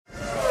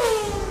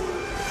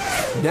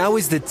Now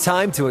is the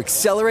time to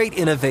accelerate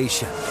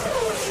innovation.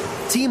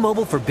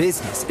 T-Mobile for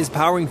Business is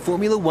powering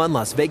Formula One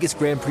Las Vegas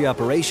Grand Prix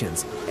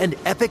operations and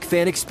epic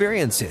fan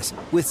experiences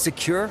with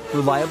secure,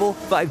 reliable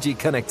 5G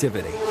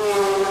connectivity.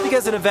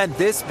 Because an event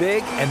this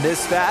big and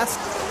this fast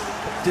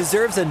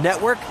deserves a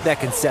network that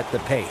can set the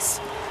pace.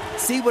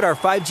 See what our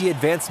 5G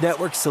advanced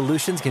network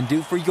solutions can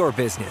do for your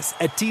business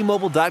at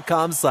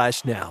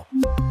T-Mobile.com/now.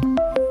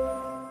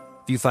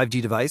 View 5G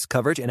device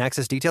coverage and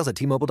access details at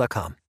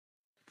T-Mobile.com.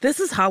 This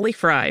is Holly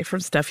Fry from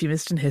Stuff You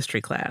Missed in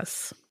History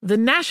class. The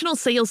national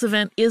sales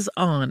event is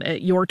on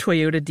at your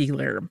Toyota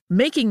dealer,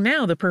 making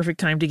now the perfect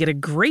time to get a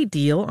great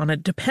deal on a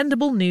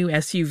dependable new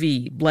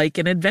SUV, like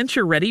an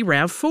adventure-ready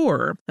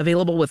RAV4.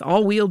 Available with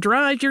all-wheel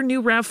drive, your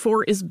new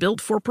RAV4 is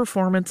built for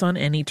performance on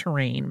any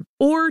terrain.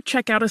 Or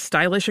check out a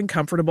stylish and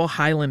comfortable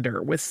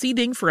Highlander with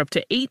seating for up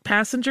to 8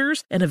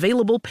 passengers and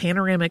available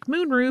panoramic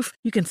moonroof.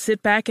 You can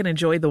sit back and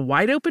enjoy the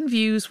wide-open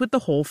views with the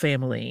whole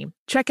family.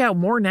 Check out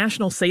more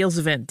national sales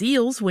event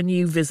deals when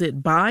you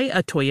visit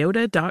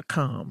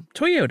buyatoyota.com.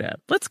 Toyota,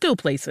 let's go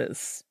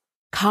places.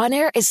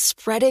 Conair is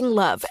spreading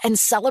love and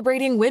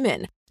celebrating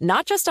women,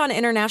 not just on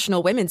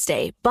International Women's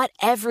Day, but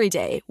every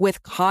day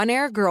with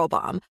Conair Girl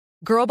Bomb.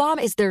 Girl Bomb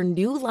is their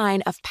new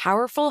line of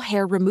powerful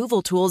hair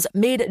removal tools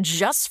made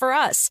just for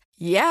us.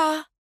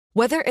 Yeah.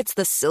 Whether it's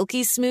the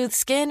silky smooth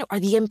skin or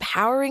the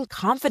empowering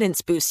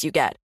confidence boost you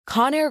get,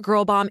 Conair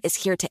Girl Bomb is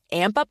here to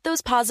amp up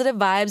those positive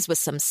vibes with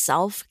some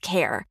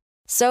self-care.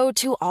 So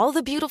to all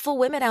the beautiful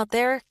women out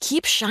there,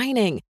 keep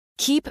shining,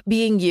 keep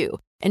being you,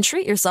 and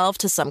treat yourself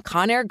to some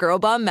Conair Girl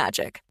Bomb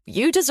magic.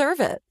 You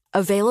deserve it.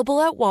 Available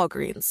at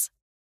Walgreens.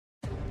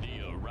 The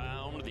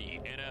Around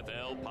the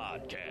NFL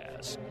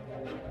podcast.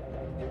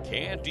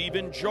 Can't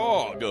even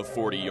jog a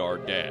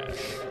 40-yard dash.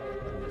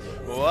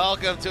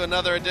 Welcome to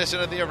another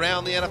edition of the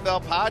Around the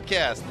NFL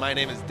podcast. My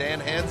name is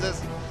Dan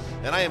Hansis,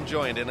 and I am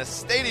joined in a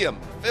stadium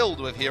filled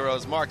with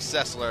heroes. Mark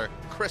Sessler,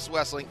 Chris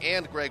Wessling,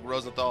 and Greg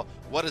Rosenthal.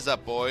 What is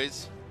up,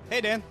 boys?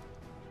 Hey, Dan.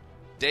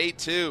 Day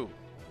 2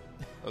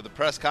 of the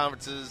press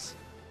conferences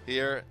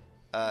here,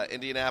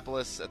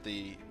 Indianapolis at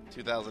the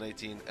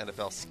 2019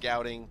 NFL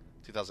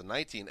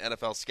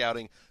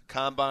Scouting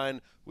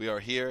Combine. We are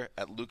here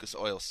at Lucas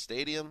Oil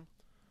Stadium,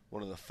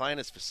 one of the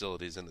finest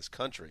facilities in this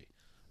country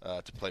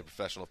to play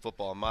professional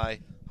football. In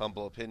my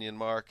humble opinion,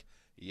 Mark,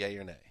 yay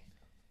or nay?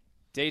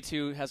 Day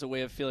 2 has a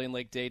way of feeling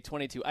like day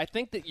 22. I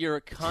think that your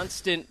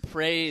constant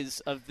praise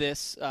of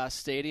this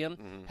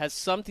stadium has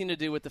something to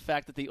do with the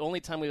fact that the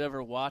only time we've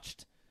ever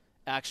watched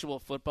actual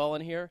football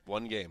in here,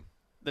 one game,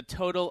 the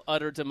total,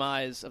 utter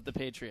demise of the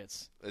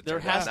Patriots. There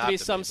has to be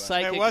some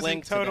psychic it link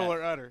wasn't to total that.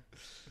 or utter.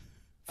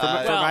 For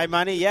my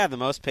money, yeah, the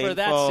most painful. For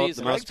that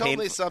season. Greg told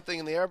me something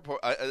in the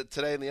airport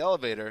today in the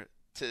elevator.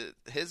 To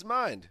his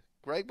mind,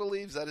 Greg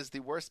believes that is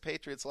the worst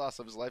Patriots loss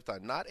of his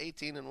lifetime, not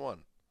 18-1.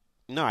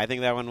 No, I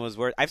think that one was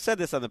worse. I've said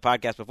this on the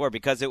podcast before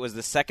because it was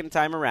the second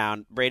time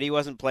around. Brady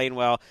wasn't playing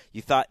well.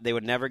 You thought they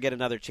would never get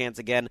another chance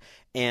again,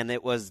 and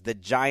it was the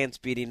Giants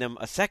beating them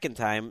a second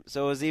time,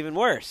 so it was even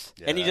worse.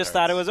 Yeah, and you just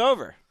thought it was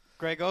over.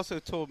 Greg also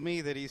told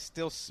me that he's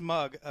still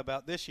smug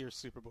about this year's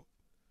Super Bowl.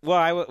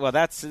 Well,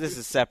 this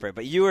is separate.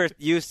 But you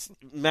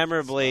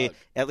memorably, smug.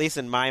 At least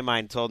in my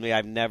mind, told me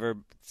I've never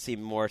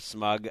seen more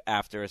smug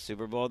after a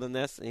Super Bowl than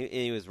this. And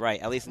he was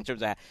right, at least in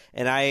terms of that.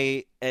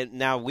 And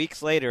now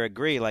weeks later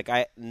agree. Like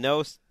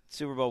no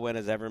Super Bowl win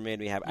has ever made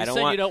me happy.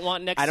 You don't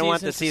want next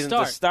season the season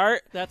to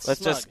start. That's Let's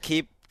smug. just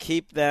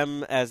keep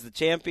them as the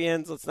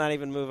champions. Let's not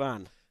even move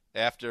on.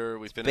 After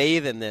we finish,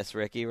 bathe in this,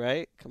 Ricky.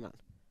 Right? Come on.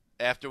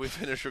 After we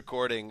finish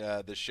recording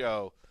the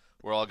show,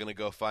 we're all going to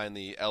go find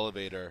the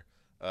elevator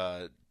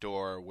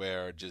door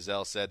where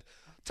Giselle said,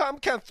 "Tom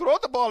can throw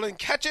the ball and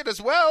catch it as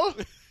well."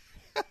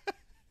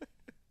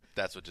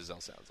 That's what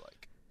Giselle sounds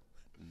like.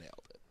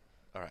 Nailed it.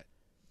 All right.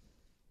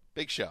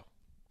 Big show.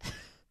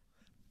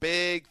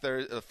 Big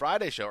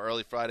Friday show,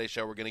 early Friday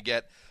show. We're going to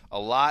get a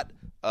lot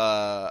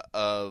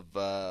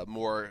of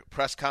more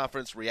press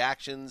conference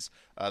reactions.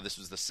 This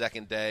was the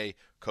second day,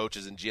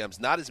 coaches and GMs.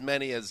 Not as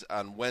many as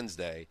on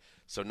Wednesday,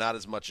 so not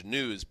as much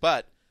news.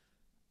 But,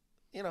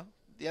 the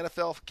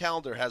NFL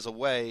calendar has a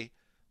way,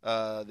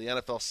 the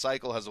NFL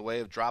cycle has a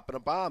way of dropping a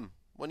bomb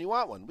when you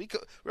want one.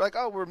 We're like,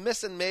 we're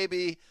missing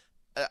maybe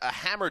a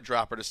hammer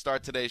dropper to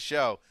start today's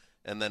show.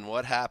 And then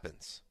what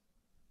happens?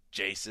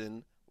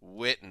 Jason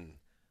Witten,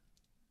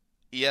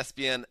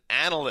 ESPN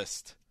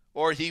analyst,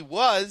 or he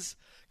was,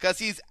 because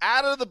he's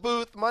out of the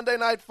booth Monday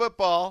Night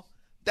Football.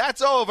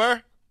 That's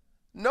over.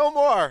 No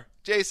more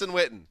Jason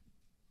Witten.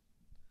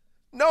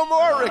 No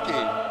more Ricky.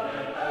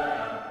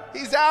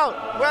 He's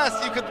out.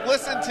 Wes, you could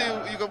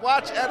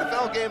watch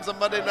NFL games on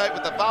Monday night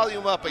with the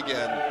volume up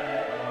again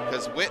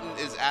because Witten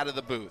is out of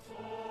the booth.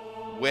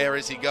 Where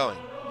is he going?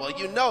 Well,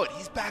 you know it.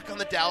 He's back on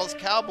the Dallas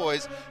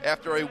Cowboys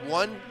after a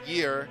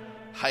 1-year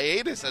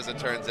hiatus, as it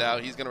turns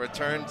out. He's going to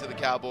return to the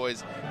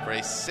Cowboys for a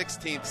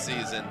 16th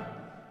season.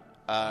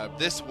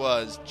 This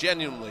was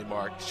genuinely,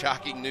 Mark,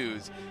 shocking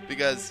news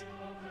because,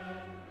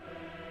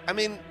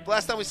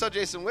 last time we saw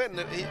Jason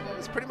Witten, he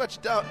was pretty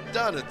much done,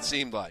 it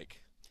seemed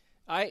like.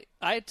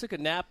 I took a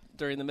nap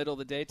during the middle of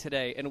the day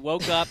today and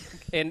woke up,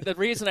 and the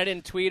reason I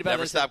didn't tweet about it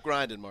Never is stop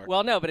grinding, Mark.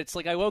 Well, no, but it's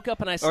like I woke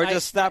up and Or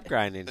just stop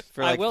grinding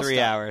for like 3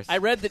 hours. I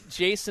read that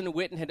Jason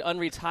Witten had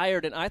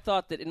unretired, and I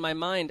thought that in my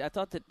mind,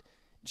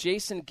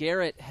 Jason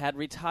Garrett had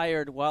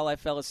retired while I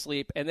fell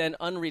asleep and then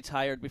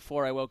unretired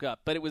before I woke up.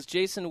 But it was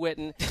Jason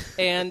Witten,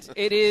 and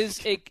it is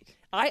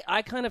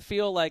I kind of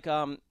feel like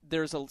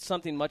there's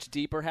something much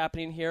deeper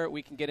happening here.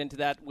 We can get into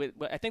that.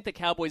 I think the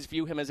Cowboys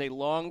view him as a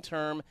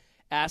long-term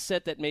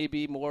asset that may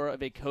be more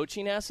of a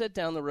coaching asset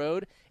down the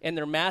road, and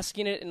they're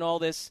masking it in all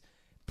this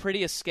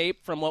pretty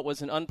escape from what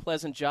was an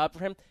unpleasant job for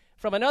him.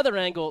 From another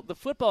angle, the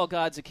football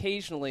gods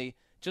occasionally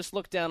just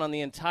look down on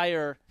the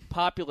entire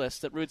populace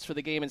that roots for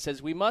the game and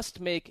says, we must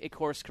make a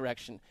course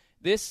correction.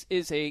 This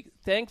is a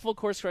thankful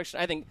course correction,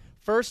 I think,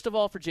 first of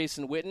all for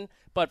Jason Witten,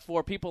 but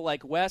for people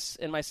like Wes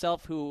and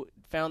myself who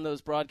found those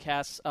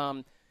broadcasts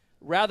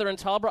rather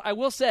intolerable. I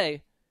will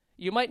say,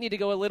 you might need to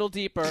go a little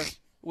deeper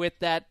with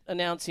that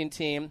announcing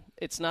team.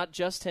 It's not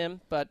just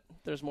him, but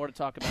there's more to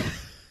talk about.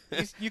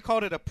 You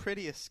called it a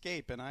pretty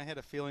escape, and I had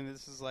a feeling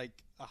this is like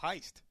a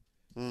heist.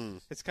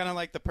 It's kind of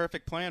like The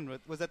Perfect Plan.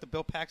 Was that the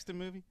Bill Paxton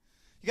movie?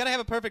 You got to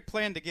have a perfect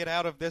plan to get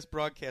out of this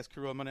broadcast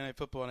crew on Monday Night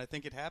Football, and I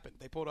think it happened.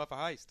 They pulled off a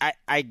heist.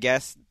 I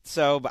guess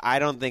so, but I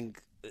don't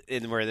think,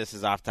 where this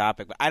is off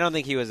topic, but I don't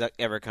think he was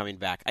ever coming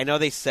back. I know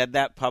they said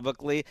that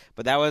publicly,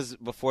 but that was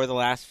before the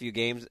last few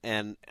games,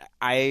 and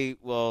I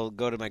will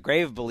go to my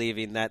grave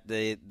believing that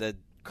the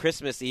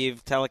Christmas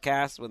Eve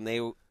telecast when they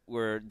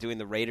were doing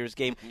the Raiders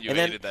game,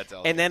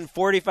 and then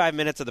 45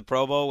 minutes of the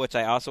Pro Bowl, which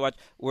I also watched,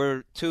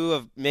 were two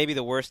of maybe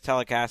the worst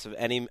telecasts of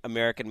any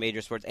American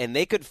major sports. And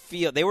they could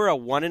feel they were a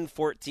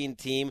 1-14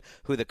 team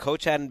who the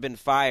coach hadn't been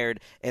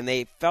fired, and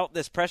they felt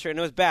this pressure, and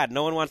it was bad.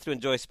 No one wants to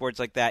enjoy sports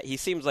like that. He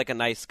seems like a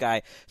nice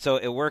guy, so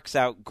it works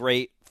out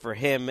great for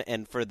him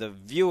and for the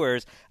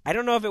viewers. I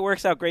don't know if it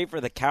works out great for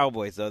the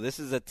Cowboys, though. This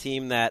is a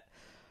team that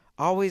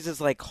always is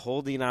like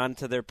holding on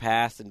to their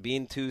past and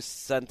being too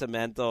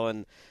sentimental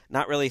and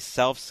not really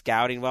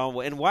self-scouting well.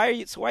 And why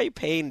are you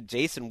paying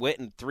Jason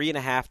Witten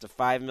 $3.5 to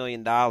 $5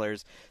 million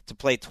to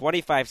play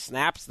 25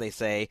 snaps? They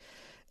say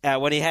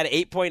when he had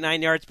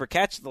 8.9 yards per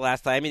catch the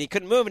last time, and he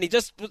couldn't move, and he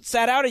just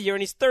sat out a year,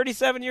 and he's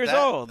 37 years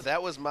old.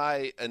 That was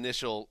my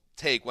initial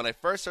take when I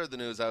first heard the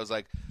news. I was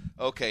like,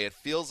 okay, it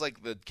feels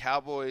like the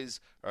Cowboys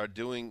are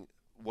doing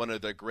one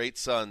of their great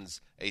sons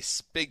a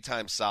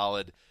big-time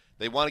solid.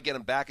 They want to get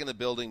him back in the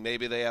building.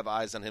 Maybe they have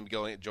eyes on him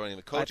joining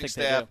the coaching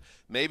staff.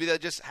 Maybe they'll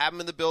just have him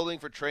in the building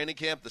for training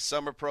camp, the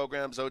summer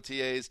programs,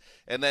 OTAs,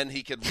 and then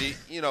he could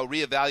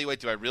reevaluate,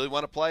 do I really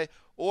want to play?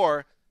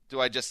 Or do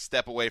I just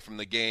step away from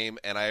the game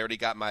and I already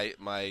got my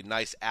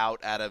nice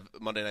out of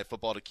Monday Night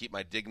Football to keep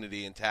my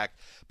dignity intact?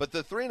 But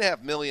the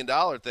 $3.5 million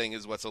thing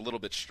is what's a little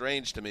bit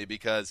strange to me,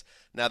 because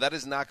now that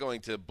is not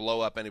going to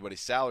blow up anybody's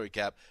salary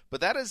cap,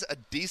 but that is a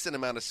decent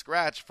amount of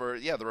scratch for,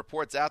 the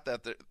reports out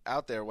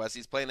there, Wes.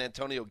 He's playing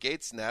Antonio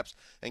Gates snaps,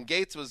 and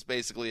Gates was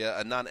basically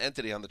a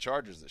non-entity on the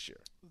Chargers this year.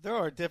 There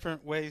are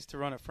different ways to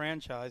run a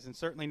franchise, and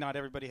certainly not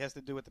everybody has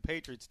to do what the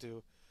Patriots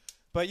do.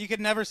 But you could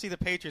never see the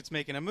Patriots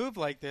making a move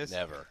like this.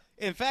 Never.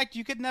 In fact,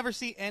 you could never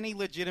see any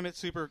legitimate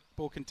Super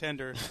Bowl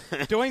contender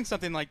doing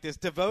something like this,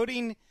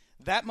 devoting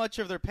that much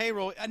of their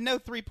payroll. I know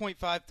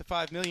 $3.5 to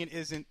 $5 million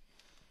isn't,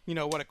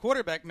 what a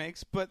quarterback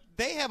makes, but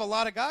they have a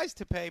lot of guys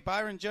to pay.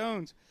 Byron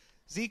Jones,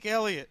 Zeke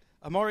Elliott,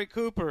 Amari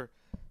Cooper,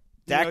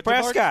 Dak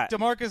Prescott,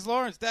 DeMarcus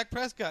Lawrence, Dak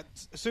Prescott.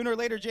 Sooner or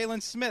later,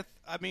 Jalen Smith.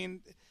 I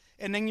mean,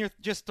 and then you're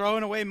just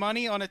throwing away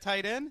money on a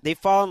tight end? They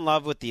fall in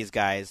love with these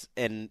guys,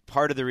 and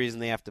part of the reason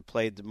they have to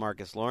play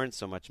DeMarcus Lawrence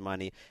so much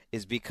money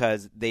is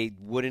because they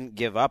wouldn't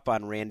give up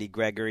on Randy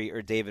Gregory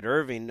or David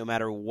Irving no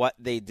matter what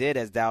they did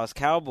as Dallas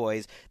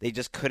Cowboys. They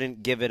just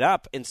couldn't give it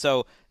up. And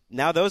so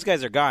now those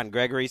guys are gone.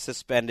 Gregory's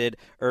suspended.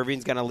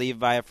 Irving's going to leave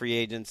via free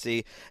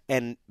agency.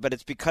 But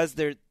it's because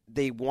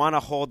they want to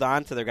hold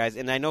on to their guys.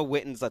 And I know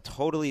Witten's a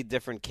totally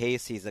different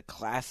case. He's a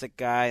classic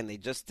guy, and they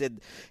just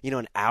did,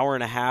 an hour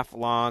and a half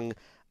long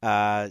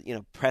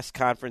press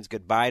conference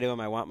goodbye to him.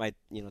 I want my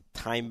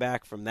time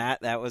back from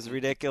that. That was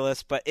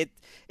ridiculous, but it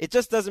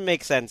just doesn't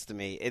make sense to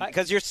me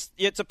because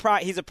he's a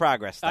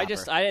progress stopper.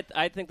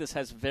 I think this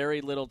has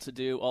very little to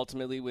do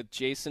ultimately with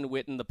Jason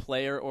Witten the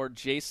player or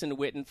Jason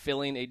Witten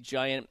filling a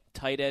giant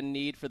tight end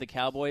need for the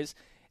Cowboys.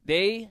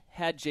 They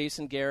had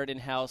Jason Garrett in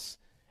house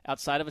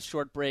outside of a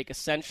short break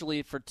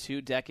essentially for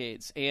 2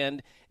 decades.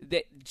 And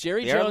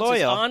Jerry Jones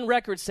is on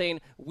record saying,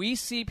 we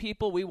see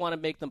people, we want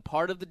to make them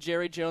part of the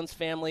Jerry Jones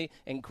family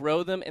and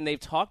grow them. And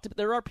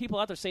there are people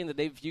out there saying that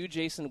they view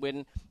Jason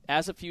Witten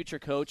as a future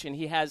coach, and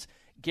he has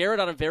Garrett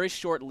on a very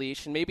short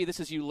leash, and maybe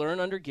this is you learn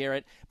under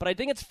Garrett. But I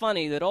think it's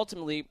funny that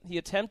ultimately he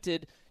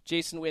attempted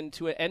Jason Witten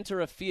to enter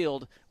a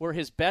field where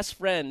his best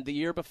friend the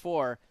year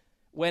before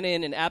went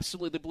in and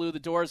absolutely blew the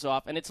doors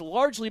off, and it's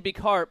largely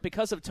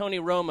because of Tony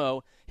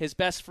Romo, his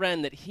best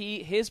friend, that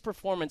his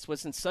performance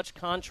was in such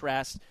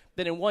contrast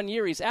that in 1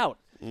 year he's out.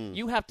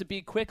 You have to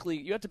be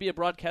a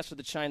broadcaster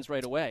that shines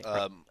right away.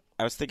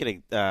 I was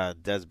thinking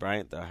of Des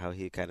Bryant, though, how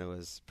he kind of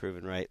was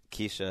proven right.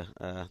 Keisha,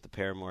 the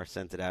Paramore,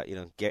 sent it out,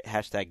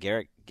 hashtag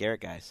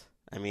Garrett guys.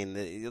 I mean,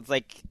 it's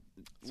like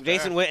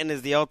Jason Witten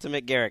is the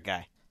ultimate Garrett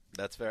guy.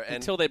 That's fair. And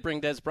until they bring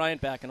Des Bryant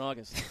back in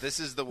August. This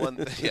is the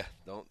one yeah,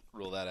 don't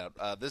rule that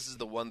out. This is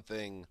the one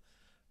thing,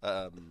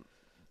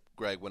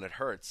 Greg, when it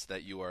hurts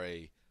that you are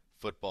a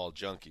football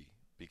junkie,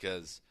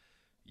 because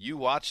you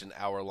watch an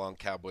hour-long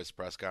Cowboys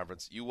press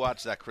conference. You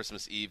watch that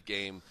Christmas Eve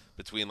game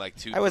between like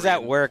 2. I was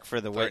at work for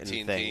the Witten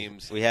 13 thing.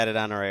 teams. We had it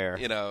on our air.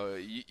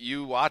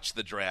 You watch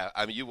the draft.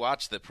 I mean, you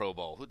watch the Pro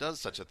Bowl. Who does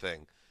such a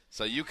thing?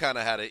 So you kind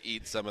of had to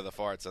eat some of the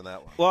farts on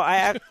that one.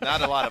 Well,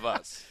 not a lot of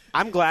us.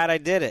 I'm glad I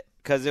did it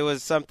because it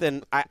was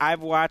something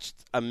I've watched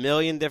a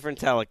million different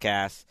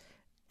telecasts,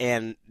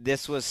 and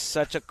this was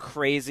such a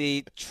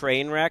crazy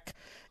train wreck.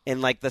 And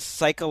like the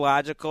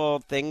psychological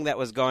thing that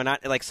was going on,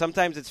 like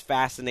sometimes it's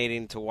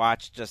fascinating to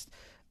watch just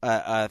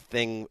a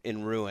thing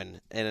in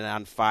ruin and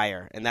on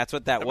fire, and that's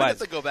what that was. I have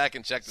to go back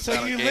and check this out.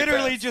 So you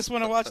literally just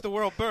want to watch the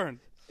world burn.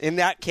 In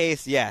that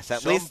case, yes.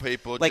 At Some least,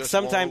 people like just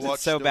sometimes wanna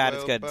it's so watch the bad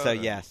it's world good. So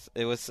burn. yes,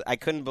 it was. I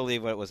couldn't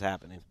believe what was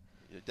happening.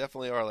 You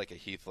definitely are like a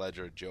Heath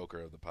Ledger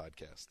Joker of the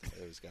podcast. I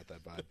always got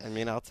that vibe. I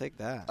mean, I'll take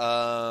that.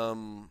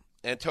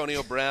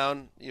 Antonio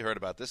Brown, you heard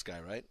about this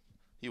guy, right?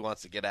 He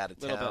wants to get out of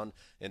town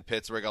in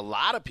Pittsburgh. A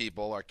lot of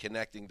people are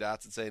connecting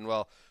dots and saying,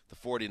 well, the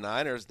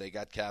 49ers, they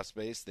got cap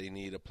space. They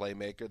need a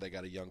playmaker. They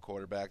got a young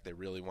quarterback. They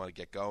really want to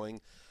get going.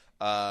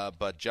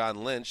 But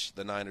John Lynch,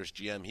 the Niners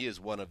GM, he is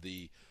one of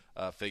the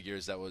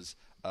figures that was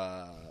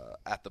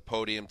at the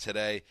podium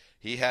today.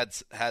 He had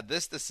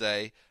this to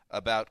say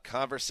about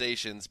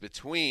conversations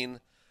between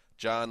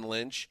John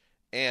Lynch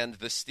and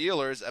the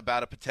Steelers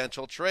about a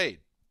potential trade.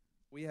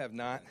 We have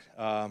not.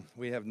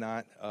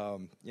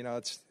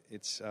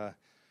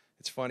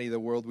 It's funny, the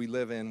world we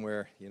live in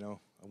where,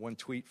 one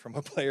tweet from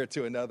a player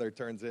to another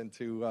turns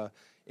into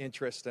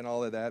interest and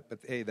all of that. But,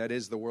 hey, that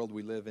is the world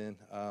we live in.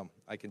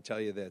 I can tell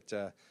you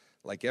that,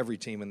 like every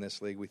team in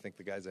this league, we think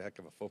the guy's a heck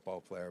of a football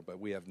player, but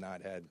we have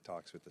not had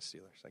talks with the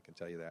Steelers. I can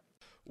tell you that.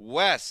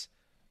 Wes,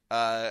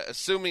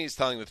 assuming he's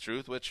telling the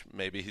truth, which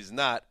maybe he's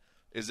not,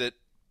 is it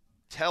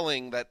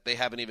telling that they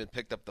haven't even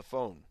picked up the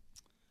phone?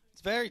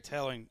 It's very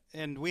telling,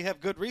 and we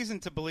have good reason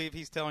to believe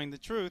he's telling the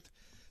truth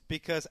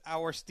because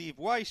our Steve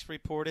Weiss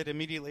reported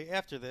immediately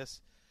after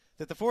this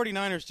that the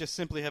 49ers just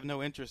simply have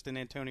no interest in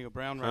Antonio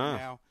Brown right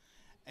now.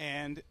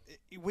 And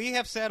we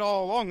have said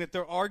all along that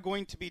there are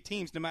going to be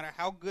teams, no matter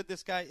how good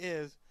this guy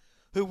is,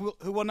 who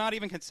will not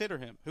even consider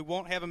him, who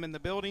won't have him in the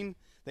building.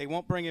 They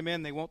won't bring him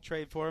in. They won't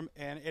trade for him.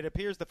 And it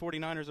appears the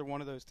 49ers are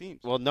one of those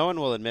teams. Well, no one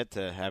will admit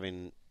to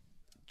having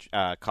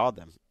called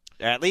them.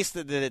 At least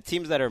the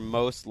teams that are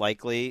most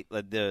likely,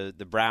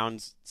 the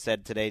Browns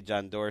said today,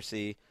 John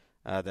Dorsey,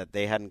 that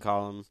they hadn't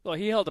called him. Well,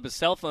 he held up his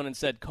cell phone and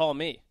said, "Call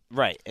me."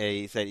 Right.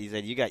 He said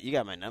you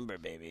got my number,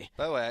 baby.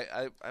 By the way,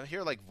 I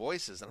hear like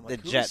voices, and I'm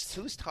like,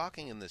 who's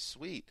talking in this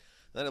suite?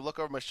 And then I look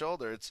over my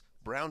shoulder. It's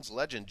Browns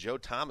legend Joe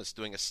Thomas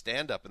doing a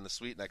stand-up in the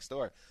suite next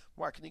door.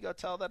 Mark, can you go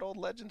tell that old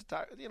legend to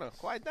talk,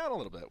 quiet down a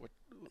little bit?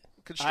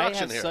 Construction I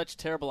have here. such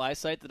terrible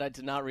eyesight that I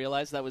did not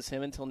realize that was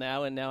him until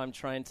now, and now I'm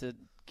trying to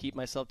keep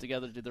myself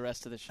together to do the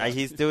rest of the show.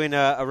 He's doing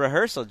a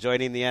rehearsal,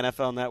 joining the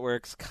NFL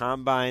Network's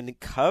combine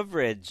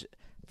coverage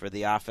for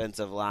the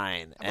offensive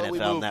line.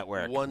 NFL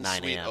Network, one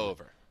 9 suite a.m.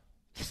 over.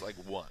 Just like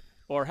one.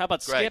 Or how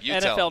about Greg,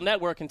 skip NFL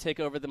Network and take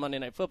over the Monday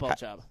Night Football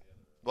job?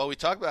 Well, we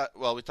talked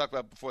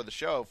about before the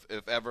show.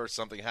 If ever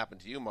something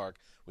happened to you, Mark,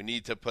 we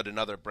need to put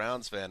another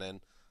Browns fan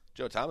in.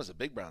 Joe Thomas is a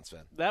big Browns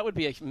fan. That would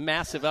be a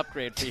massive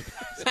upgrade for you.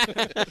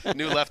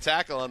 New left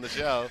tackle on the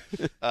show.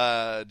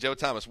 Joe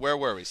Thomas, where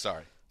were we?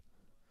 Sorry.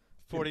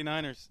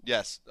 49ers.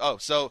 Yes. Oh,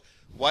 so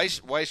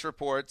Weiss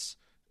reports,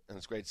 and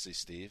it's great to see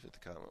Steve at the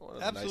company, one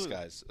of the nice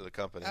guys of the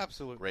company.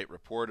 Absolutely. Great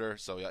reporter,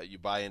 so you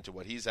buy into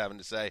what he's having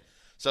to say.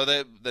 So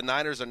the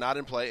Niners are not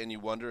in play, and you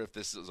wonder if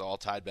this is all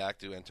tied back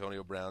to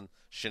Antonio Brown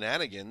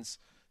shenanigans,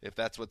 if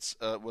that's what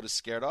has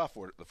scared off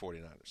the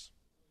 49ers.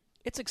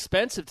 It's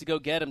expensive to go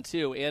get him,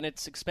 too, and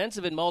it's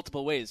expensive in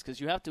multiple ways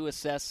because you have to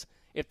assess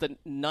if the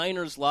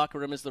Niners' locker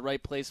room is the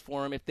right place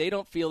for him, if they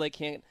don't feel they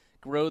can't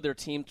grow their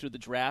team through the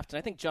draft. And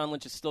I think John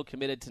Lynch is still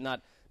committed to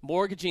not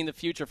mortgaging the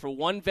future for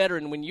one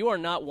veteran when you are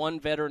not one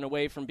veteran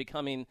away from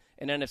becoming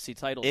an NFC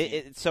title team.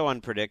 It's so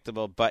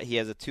unpredictable, but he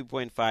has a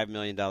 $2.5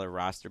 million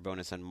roster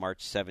bonus on March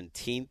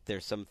 17th.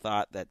 There's some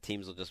thought that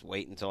teams will just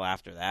wait until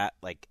after that.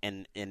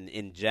 And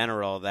in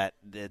general, that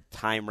the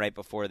time right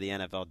before the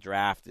NFL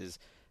draft is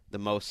the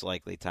most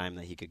likely time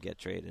that he could get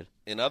traded.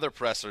 In other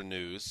presser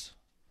news,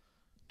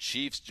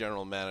 Chiefs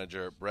general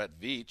manager Brett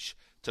Veach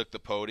took the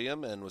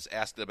podium and was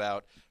asked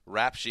about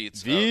Rap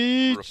Sheet's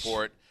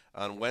report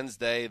on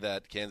Wednesday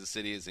that Kansas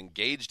City is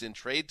engaged in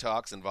trade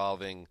talks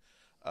involving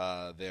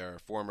their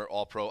former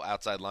All-Pro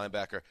outside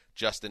linebacker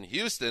Justin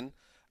Houston.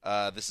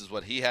 This is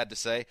what he had to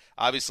say.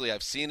 Obviously,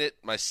 I've seen it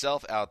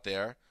myself out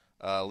there.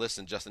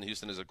 Listen, Justin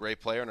Houston is a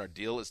great player, and our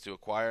deal is to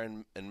acquire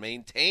and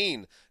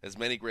maintain as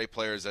many great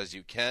players as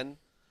you can.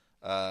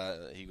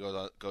 He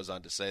goes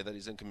on to say that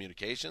he's in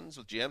communications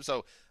with GM.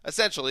 So,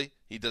 essentially,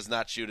 he does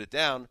not shoot it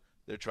down.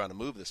 they're trying to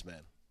move this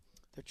man.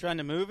 They're trying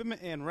to move him,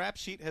 and Rap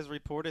Sheet has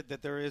reported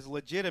that there is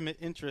legitimate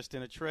interest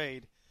in a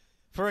trade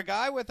for a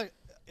guy with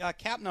a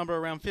cap number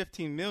around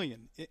 $15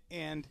 million.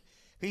 And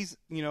he's,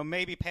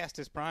 maybe past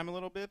his prime a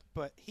little bit,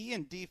 but he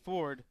and Dee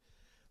Ford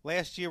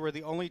last year were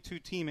the only two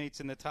teammates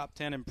in the top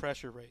 10 in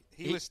pressure rate.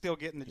 He was still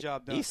getting the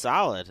job done. He's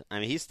solid. I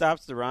mean, he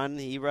stops the run.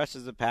 He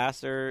rushes the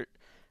passer.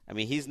 I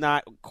mean, he's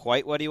not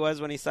quite what he was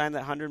when he signed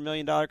that $100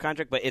 million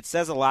contract, but it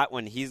says a lot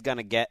when he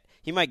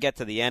might get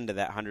to the end of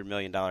that $100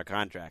 million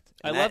contract.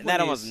 And that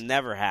almost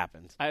never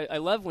happens. I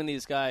love when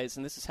these guys,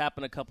 and this has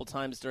happened a couple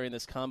times during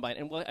this combine,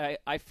 and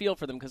I feel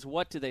for them because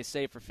what do they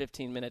say for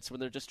 15 minutes when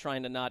they're just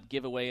trying to not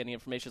give away any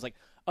information? It's like,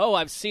 oh,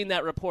 I've seen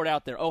that report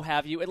out there. Oh,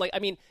 have you?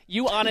 And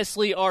you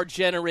honestly are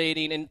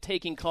generating and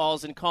taking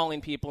calls and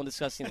calling people and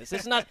discussing this.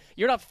 It's not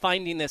you're not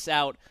finding this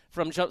out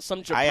from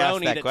some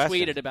jabroni that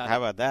tweeted about it. How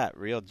about that?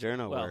 Real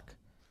journal work.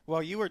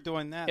 Well, you were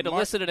doing that. It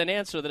elicited an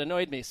answer that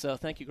annoyed me, so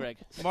thank you, Greg.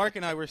 Mark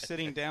and I were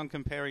sitting down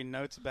comparing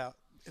notes about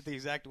the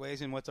exact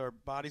ways in which our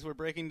bodies were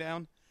breaking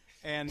down.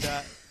 And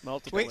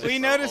we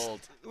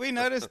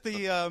noticed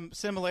the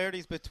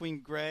similarities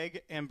between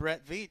Greg and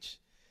Brett Veach.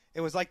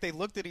 It was like they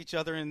looked at each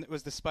other, and it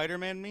was the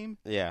Spider-Man meme.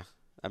 Yeah,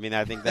 I mean,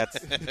 I think that's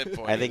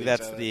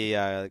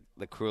the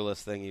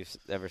cruelest thing you've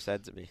ever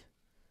said to me.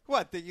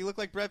 What? That you look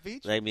like Brett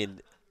Veach? I mean,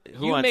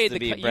 who wants to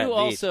be Brett Veach? You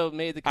also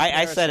made the comparison.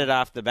 I said it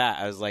off the bat.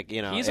 I was like,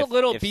 he's a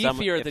little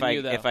beefier than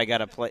you, though. If I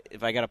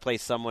gotta play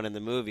someone in the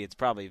movie, it's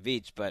probably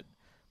Veach. But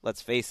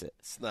let's face it,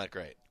 it's not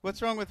great.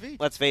 What's wrong with Veach?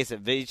 Let's face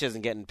it, Veach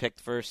isn't getting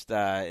picked first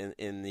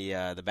in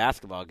the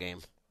basketball game.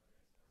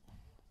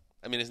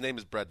 I mean, his name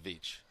is Brett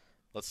Veach.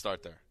 Let's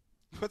start there.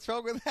 What's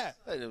wrong with that?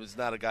 It was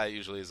not a guy who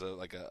usually is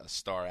a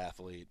star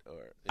athlete.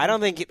 I don't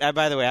think.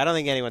 By the way, I don't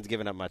think anyone's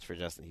given up much for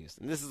Justin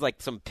Houston. This is like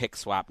some pick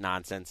swap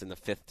nonsense in the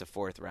 5th to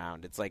 4th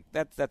round. It's like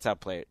that's how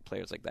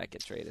players like that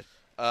get traded.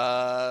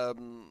 Other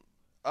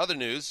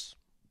news,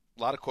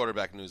 a lot of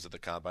quarterback news at the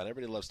Combine.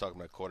 Everybody loves talking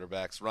about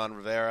quarterbacks. Ron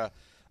Rivera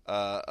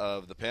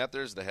of the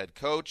Panthers, the head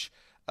coach,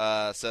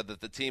 said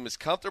that the team is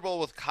comfortable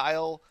with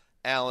Kyle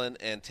Allen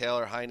and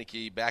Taylor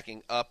Heineke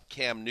backing up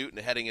Cam Newton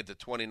heading into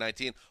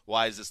 2019.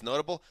 Why is this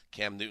notable?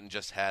 Cam Newton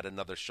just had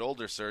another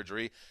shoulder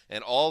surgery,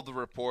 and all the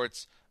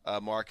reports,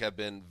 Mark, have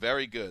been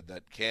very good.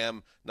 That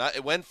Cam,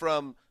 it went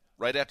from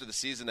right after the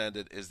season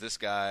ended, is he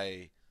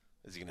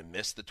going to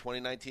miss the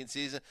 2019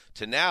 season,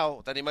 to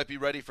now that he might be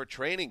ready for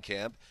training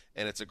camp,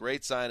 and it's a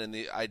great sign. And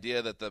the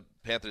idea that the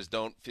Panthers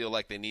don't feel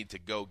like they need to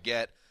go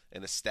get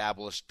an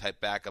established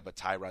type backup, a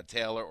Tyrod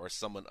Taylor or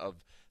someone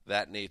of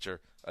that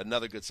nature,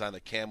 another good sign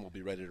that Cam will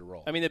be ready to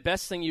roll. I mean, the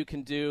best thing you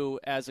can do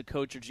as a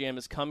coach or GM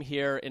is come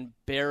here and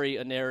bury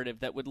a narrative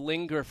that would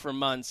linger for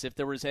months if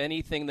there was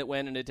anything that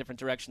went in a different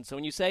direction. So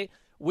when you say,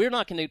 we're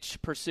not going to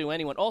pursue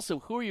anyone, also,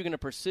 who are you going to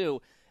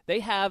pursue? They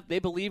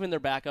believe in their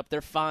backup.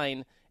 They're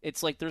fine.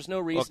 It's like there's no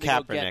reason to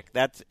go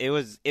get. It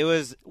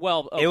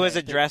was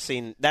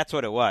addressing. That's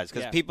what it was,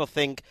 because people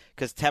think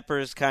because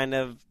Tepper's kind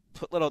of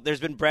there's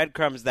been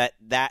breadcrumbs that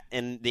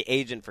and the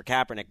agent for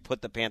Kaepernick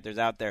put the Panthers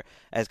out there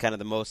as kind of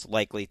the most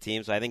likely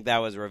team. So I think that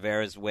was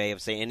Rivera's way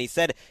of saying. And he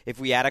said if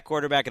we add a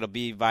quarterback, it'll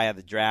be via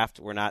the draft.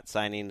 We're not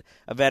signing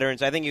a veteran.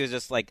 So I think he was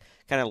just like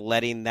kind of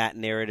letting that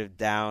narrative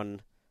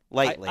down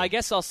lightly. I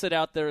guess I'll sit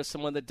out there as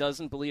someone that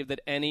doesn't believe that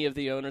any of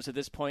the owners at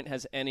this point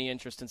has any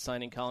interest in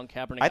signing Colin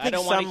Kaepernick. I think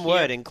some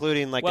would,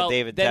 including a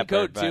David Tepper. Then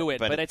go do it.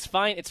 But it's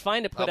fine. It's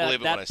fine to put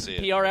out that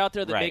PR out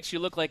there that makes you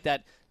look like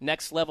that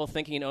next level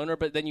thinking owner,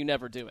 but then you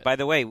never do it. By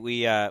the way,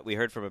 we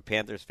heard from a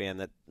Panthers fan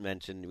that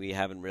mentioned we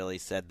haven't really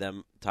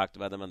talked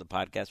about them on the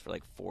podcast for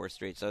like 4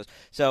 straight shows.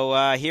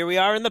 So here we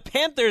are in the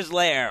Panthers'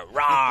 lair.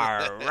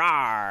 Rawr,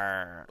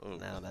 rawr. Ooh,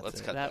 let's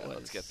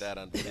get that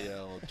on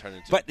video. Turn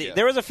it into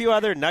there was a few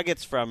other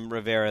nuggets from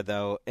Rivera,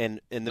 though,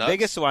 and the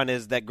biggest one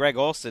is that Greg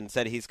Olsen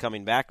said he's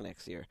coming back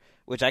next year,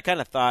 which I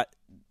kind of thought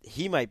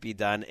he might be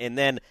done. And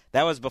then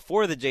that was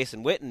before the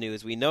Jason Witten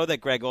news. We know that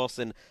Greg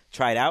Olsen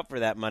tried out for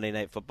that Monday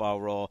Night Football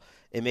role.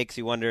 It makes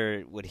you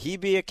wonder, would he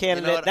be a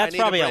candidate? You know, that's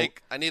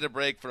I need a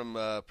break from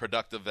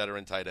productive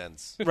veteran tight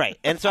ends. Right.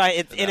 And so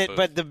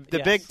but the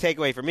big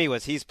takeaway for me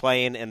was he's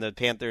playing, and the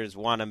Panthers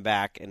want him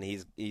back, and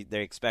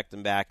they expect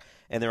him back.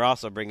 And they're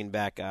also bringing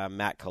back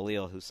Matt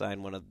Khalil, who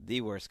signed one of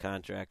the worst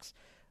contracts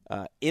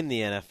in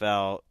the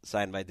NFL,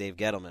 signed by Dave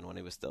Gettleman when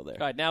he was still there.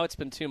 All right, now it's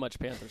been too much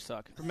Panthers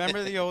talk.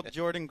 Remember the old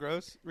Jordan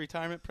Gross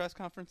retirement press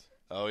conference?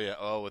 Oh, yeah.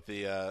 Oh, with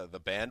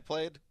the band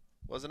played,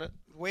 wasn't it?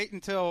 Wait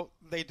until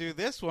they do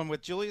this one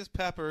with Julius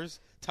Peppers,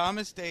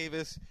 Thomas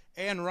Davis,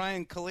 and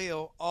Ryan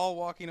Khalil all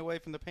walking away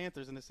from the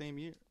Panthers in the same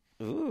year.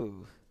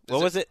 Ooh.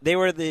 What was it? They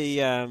were the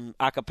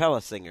a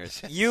cappella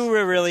singers. You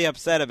were really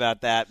upset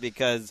about that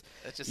because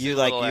you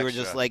were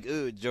just like,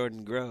 ooh,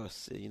 Jordan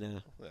Gross.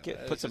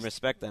 Put some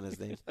respect on his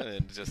name.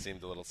 It just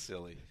seemed a little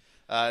silly.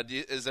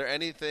 Is there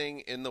anything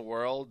in the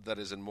world that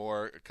is in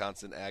more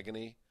constant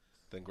agony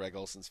than Greg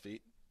Olsen's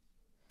feet?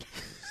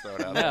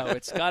 No,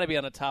 it's got to be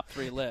on a top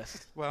 3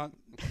 list. Well,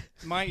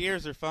 my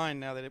ears are fine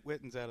now that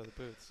Witten's out of the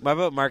boots. What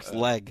about Mark's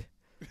leg?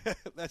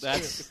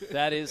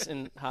 That is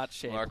in hot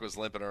shape. Mark was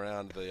limping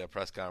around the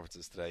press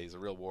conferences today. He's a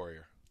real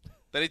warrior.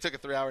 Then he took a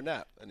 3-hour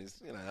nap, and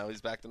now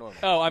he's back to normal.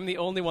 Oh, I'm the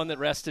only one that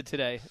rested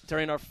today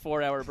during our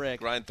 4-hour break.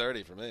 Grind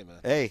 30 for me, man.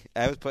 Hey,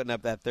 I was putting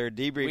up that third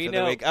debrief We for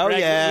know, the week. Oh, Greg,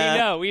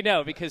 yeah. We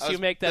know, because you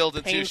make that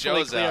building 2 painfully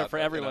shows clear out, for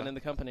everyone in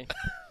the company.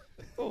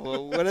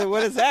 Well,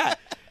 what is that?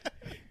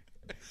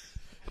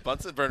 The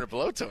Bunsen burner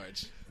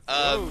blowtorch.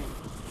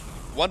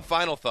 One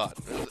final thought.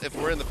 If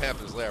we're in the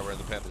Panthers' lair, we're in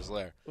the Panthers'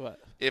 lair. What?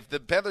 If the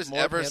Panthers More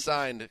ever Panthers?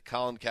 signed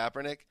Colin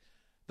Kaepernick,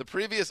 the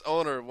previous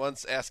owner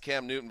once asked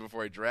Cam Newton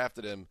before he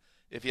drafted him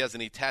if he has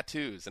any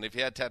tattoos. And if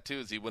he had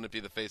tattoos, he wouldn't be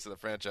the face of the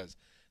franchise.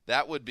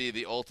 That would be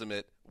the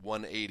ultimate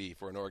 180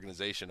 for an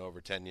organization over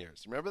 10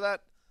 years. Remember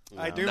that?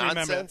 I do remember.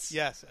 Nonsense?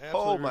 Yes, I Oh,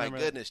 absolutely my remember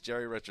goodness.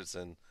 Jerry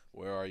Richardson,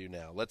 where are you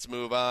now? Let's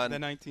move on. The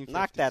 1950s.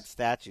 Knock that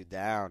statue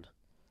down.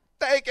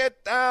 Take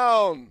it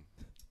down,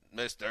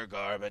 Mr.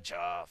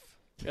 Gorbachev.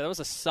 Yeah, that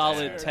was a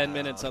solid 10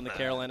 minutes on the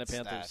Carolina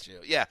Panthers. Statue.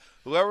 Yeah,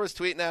 whoever was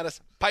tweeting at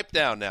us, pipe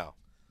down now.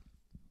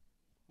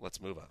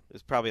 Let's move on.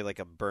 There's probably like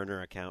a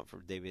burner account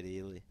for David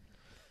Ely.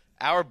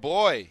 Our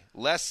boy,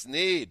 Les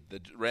Snead,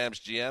 the Rams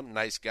GM,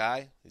 nice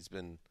guy. He's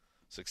been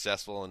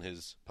successful in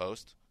his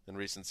post in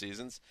recent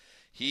seasons.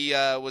 He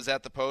was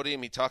at the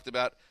podium. He talked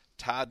about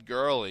Todd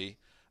Gurley.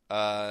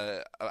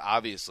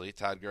 Obviously,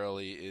 Todd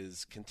Gurley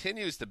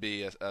continues to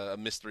be a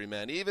mystery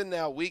man, even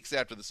now weeks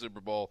after the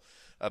Super Bowl,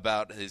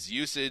 about his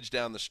usage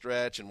down the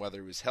stretch and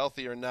whether he was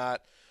healthy or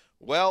not.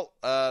 Well,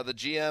 the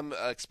GM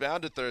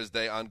expounded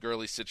Thursday on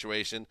Gurley's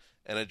situation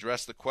and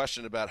addressed the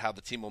question about how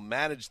the team will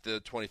manage the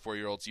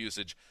 24-year-old's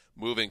usage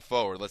moving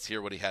forward. Let's hear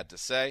what he had to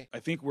say. I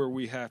think where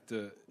we have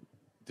to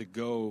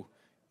go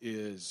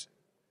is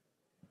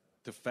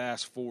to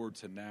fast forward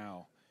to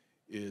now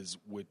is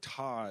with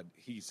Todd.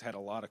 He's had a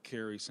lot of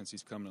carries since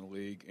he's come in the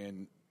league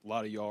and a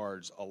lot of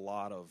yards, a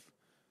lot of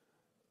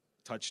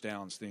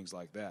touchdowns, things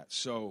like that.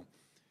 So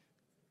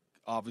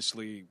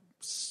obviously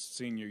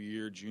senior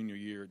year, junior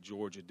year,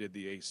 Georgia did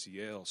the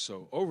ACL.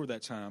 So over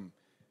that time,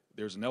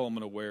 there's an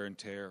element of wear and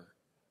tear,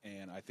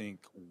 and I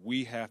think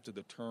we have to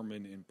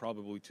determine in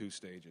probably 2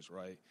 stages,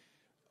 right?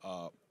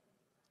 Are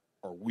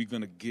we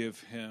going to give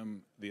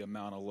him the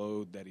amount of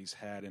load that he's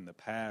had in the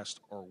past?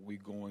 Or are we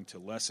going to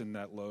lessen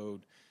that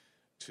load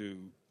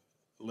to,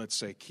 let's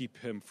say, keep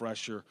him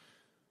fresher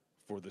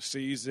for the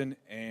season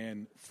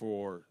and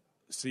for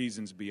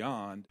seasons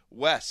beyond?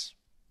 Wes,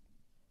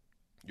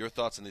 your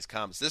thoughts on these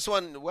comments. This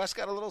one, Wes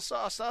got a little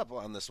sauced up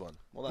on this one.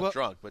 Well, not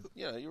drunk, but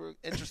you were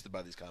interested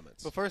by these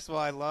comments. Well, first of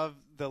all, I love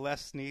the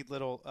Les Snead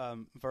little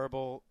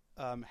verbal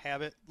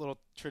habit, little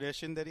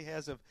tradition that he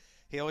has of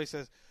he always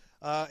says,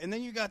 and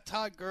then you got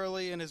Todd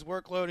Gurley and his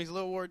workload. He's a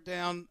little wore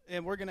down,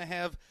 and we're going to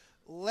have,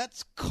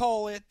 let's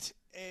call it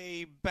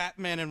a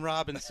Batman and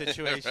Robin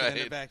situation right.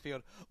 in the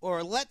backfield.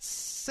 Or let's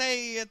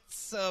say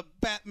it's a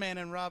Batman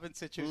and Robin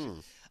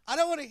situation. I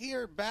don't want to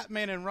hear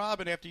Batman and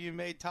Robin after you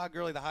made Todd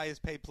Gurley the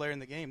highest paid player in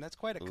the game. That's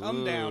quite a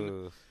come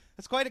down.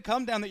 That's quite a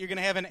come down that you're going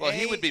to have an A. Well,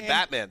 he would be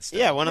Batman still.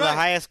 Yeah, one of the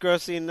highest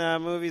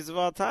grossing movies of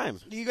all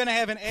time. You're going to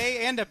have an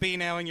A and a B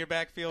now in your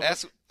backfield.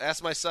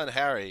 Ask my son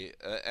Harry,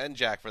 and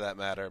Jack for that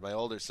matter, my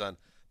older son.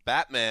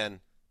 Batman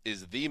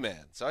is the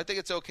man. So I think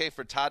it's okay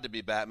for Todd to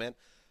be Batman.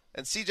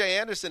 And C.J.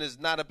 Anderson is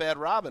not a bad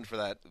Robin for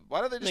that.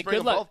 Why don't they just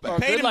bring them both back?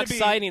 Good luck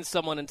signing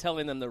someone and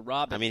telling them they're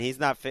Robin. I mean, he's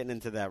not fitting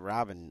into that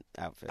Robin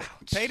outfit.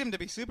 Paid him to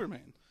be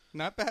Superman,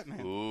 not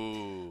Batman.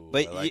 Ooh,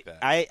 but I like that.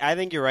 I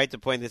think you're right to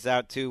point this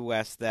out, too,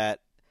 Wes, that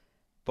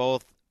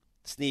both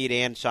Snead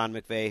and Sean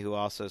McVay, who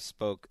also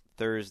spoke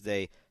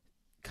Thursday,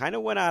 kind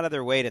of went out of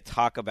their way to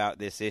talk about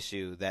this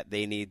issue that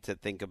they need to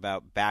think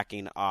about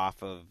backing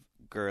off of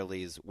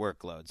Gurley's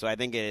workload. So I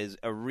think it is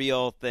a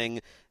real thing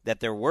that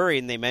they're worried.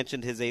 And they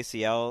mentioned his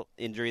ACL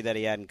injury that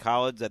he had in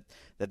college, that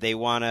they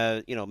want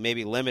to,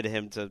 maybe limit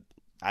him to,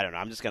 I don't know,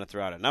 I'm just going to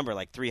throw out a number,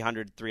 like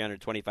 300,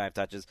 325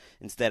 touches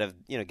instead of,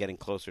 getting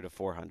closer to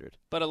 400.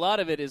 But a lot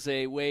of it is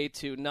a way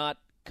to not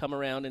come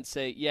around and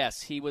say,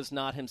 yes, he was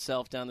not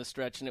himself down the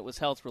stretch and it was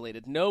health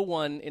related. No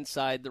one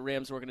inside the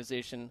Rams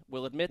organization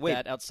will admit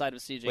that outside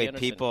of C.J. Anderson.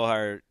 People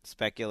are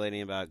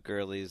speculating about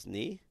Gurley's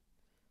knee?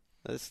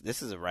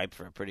 This is ripe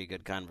for a pretty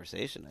good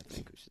conversation. I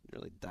think we should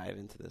really dive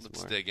into this more.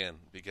 Let's dig in,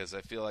 because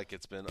I feel like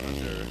it's been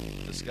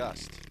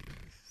under-discussed.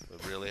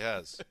 It really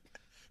has.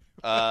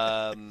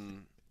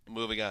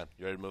 Moving on.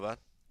 You ready to move on?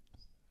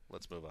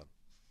 Let's move on.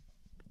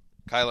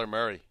 Kyler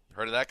Murray.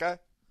 Heard of that guy?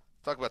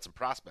 Talk about some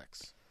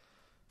prospects.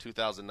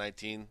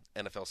 2019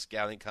 NFL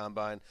Scouting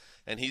Combine.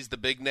 And he's the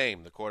big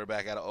name, the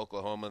quarterback out of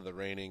Oklahoma, the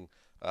reigning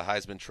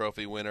Heisman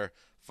Trophy winner.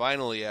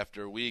 Finally,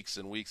 after weeks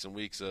and weeks and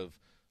weeks of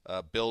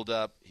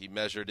build-up, he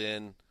measured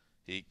in.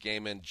 He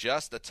came in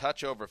just a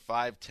touch over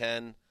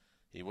 5'10".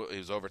 He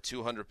was over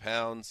 200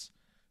 pounds.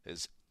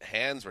 His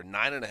hands were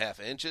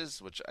 9.5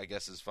 inches, which I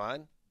guess is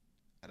fine.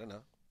 I don't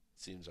know.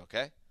 Seems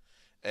okay.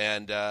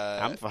 And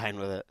I'm fine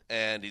with it.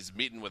 And he's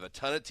meeting with a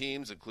ton of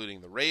teams,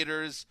 including the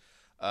Raiders.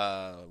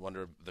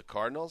 Wonder the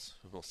Cardinals.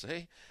 We'll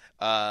see.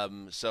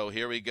 So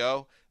here we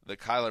go. The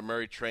Kyler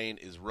Murray train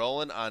is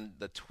rolling. On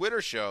the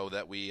Twitter show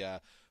that we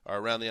our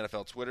Around the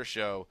NFL Twitter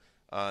show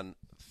on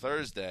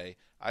Thursday,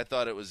 I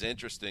thought it was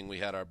interesting. We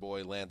had our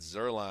boy Lance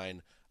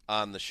Zierlein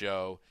on the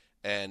show,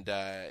 and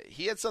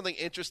he had something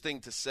interesting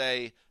to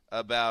say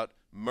about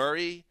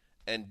Murray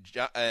and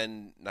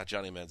not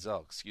Johnny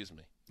Manziel, excuse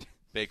me,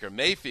 Baker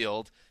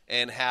Mayfield,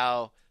 and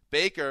how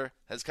Baker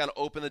has kind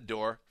of opened the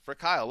door for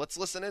Kyle. Let's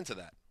listen into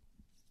that.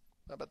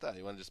 How about that?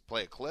 You want to just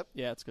play a clip?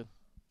 Yeah, it's good.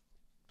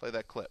 Play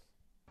that clip.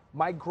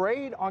 My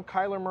grade on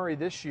Kyler Murray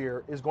this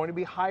year is going to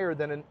be higher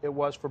than it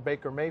was for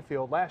Baker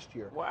Mayfield last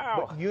year.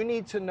 Wow. But you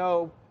need to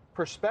know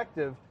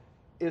perspective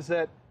is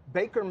that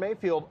Baker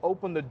Mayfield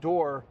opened the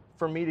door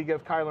for me to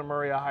give Kyler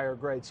Murray a higher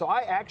grade. So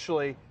I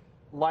actually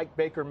like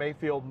Baker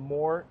Mayfield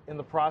more in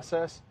the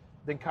process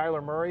than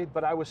Kyler Murray,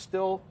 but I was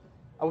still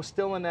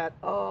in that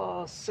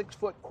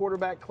 6-foot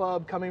quarterback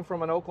club coming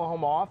from an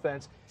Oklahoma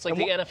offense. It's like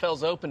the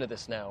NFL's open to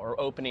this now, or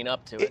opening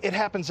up to it. It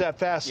happens that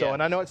fast, Yeah. though,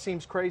 and I know it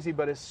seems crazy,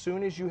 but as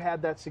soon as you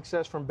had that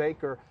success from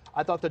Baker,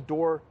 I thought the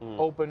door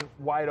opened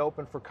wide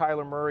open for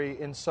Kyler Murray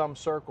in some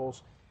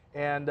circles,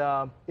 and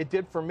it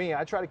did for me.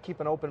 I try to keep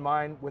an open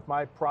mind with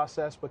my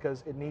process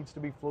because it needs to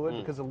be fluid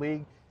because the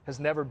league has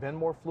never been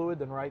more fluid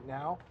than right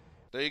now.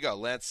 There you go.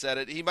 Lance said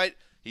it.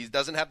 He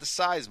doesn't have the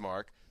size,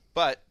 Mark,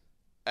 but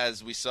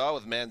as we saw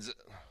with I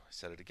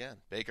said it again,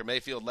 Baker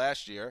Mayfield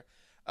last year,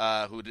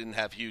 who didn't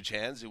have huge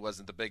hands, who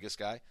wasn't the biggest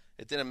guy.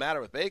 It didn't matter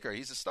with Baker.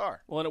 He's a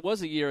star. Well, and it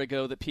was a year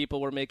ago that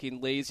people were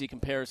making lazy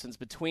comparisons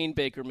between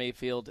Baker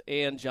Mayfield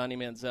and Johnny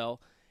Manziel,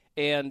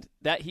 and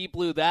that he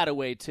blew that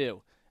away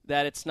too.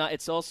 That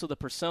it's also the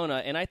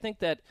persona, and I think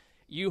that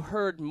you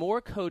heard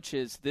more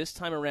coaches this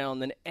time around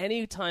than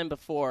any time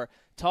before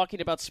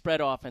talking about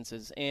spread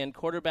offenses and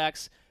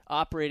quarterbacks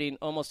operating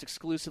almost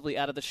exclusively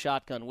out of the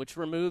shotgun, which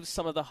removes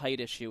some of the height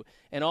issue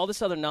and all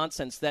this other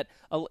nonsense that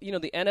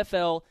the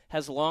NFL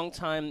has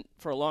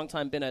for a long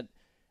time been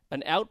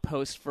an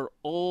outpost for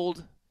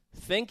old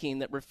thinking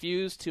that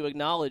refused to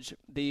acknowledge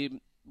the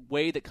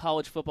way that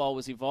college football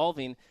was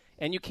evolving.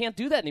 And you can't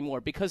do that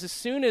anymore because as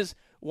soon as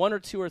one or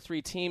two or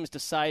three teams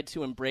decide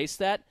to embrace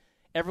that,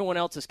 everyone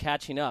else is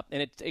catching up.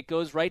 And it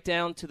goes right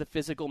down to the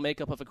physical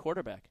makeup of a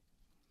quarterback.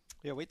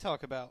 Yeah, we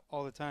talk about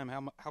all the time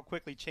how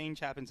quickly change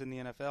happens in the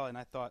NFL, and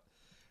I thought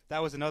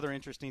that was another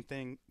interesting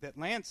thing that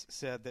Lance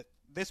said, that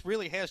this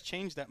really has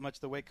changed that much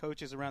the way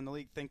coaches around the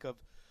league think of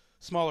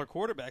smaller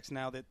quarterbacks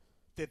now, that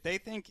they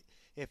think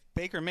if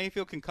Baker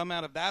Mayfield can come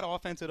out of that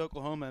offense at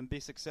Oklahoma and be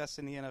success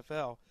in the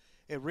NFL,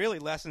 it really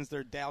lessens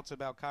their doubts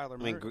about Kyler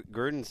Murray. I mean,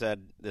 Gruden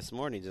said this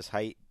morning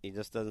he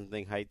just doesn't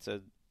think height's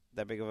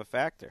that big of a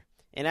factor.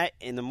 And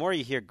the more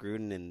you hear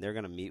Gruden and they're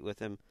going to meet with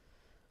him,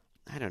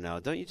 I don't know.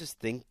 Don't you just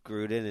think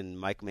Gruden and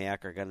Mike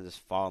Mayock are going to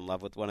just fall in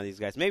love with one of these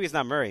guys? Maybe it's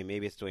not Murray.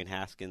 Maybe it's Dwayne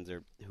Haskins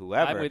or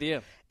whoever. I'm with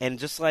you. And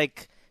just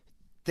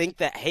think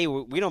that, hey,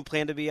 we don't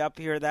plan to be up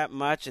here that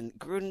much. And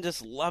Gruden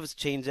just loves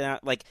changing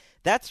out.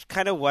 That's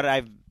kind of what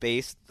I've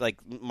based.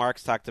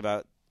 Mark's talked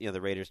about, the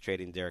Raiders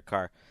trading Derek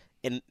Carr.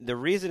 And the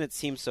reason it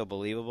seems so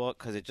believable,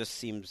 because it just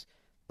seems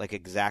like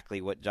exactly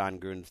what John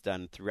Gruden's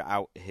done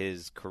throughout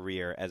his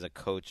career as a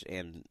coach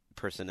and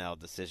personnel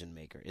decision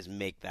maker, is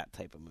make that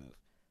type of move.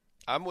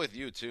 I'm with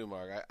you too,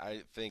 Mark.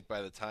 I think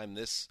by the time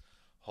this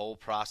whole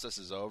process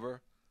is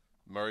over,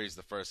 Murray's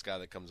the first guy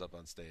that comes up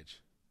on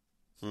stage.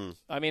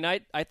 I mean,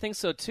 I think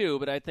so too,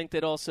 but I think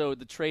that also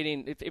the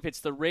trading, if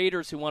it's the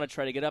Raiders who want to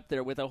try to get up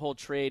there with a whole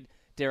trade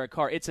Derek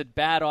Carr, it's a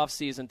bad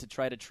offseason to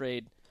try to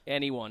trade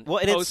anyone. Well,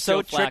 and it's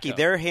so Joe tricky. Flacco.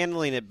 They're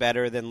handling it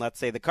better than, let's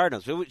say, the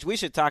Cardinals. We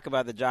should talk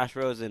about the Josh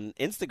Rosen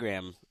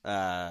Instagram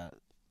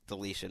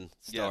deletion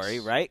story,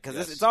 Yes. right? Because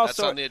Yes. it's all That's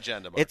on the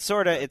agenda, Mark. It's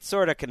sort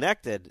of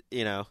connected,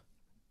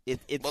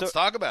 Let's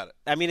talk about it.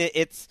 I mean,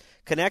 it's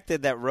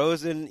connected that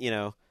Rosen,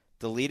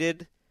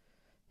 deleted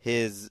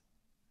his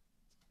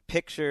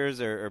pictures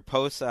or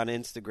posts on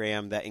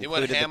Instagram that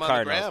included he went ham the on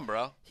Cardinals. the gram,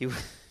 bro.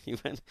 He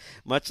went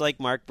much like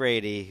Mark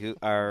Brady,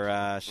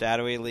 our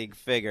shadowy league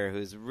figure,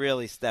 who's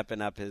really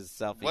stepping up his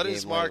selfie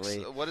game lately.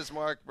 What is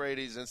Mark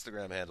Brady's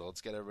Instagram handle?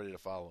 Let's get everybody to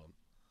follow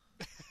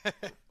him.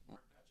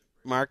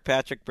 Mark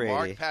Patrick Brady.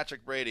 Mark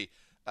Patrick Brady.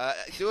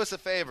 Do us a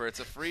favor. It's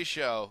a free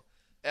show.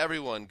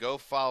 Everyone, go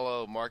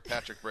follow Mark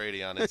Patrick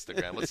Brady on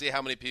Instagram. Let's see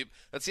how many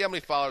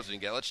followers we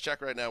can get. Let's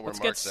check right now where Let's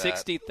Mark's get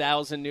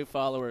 60,000 new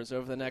followers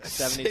over the next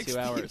 72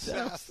 hours.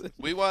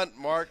 We want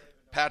Mark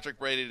Patrick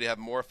Brady to have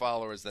more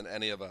followers than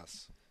any of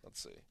us. Let's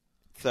see.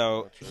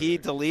 So he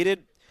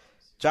deleted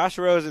Josh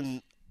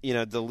Rosen,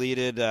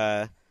 deleted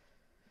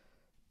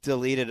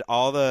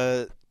all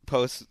the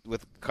posts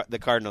with the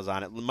Cardinals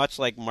on it, much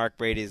like Mark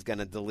Brady is going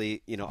to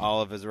delete,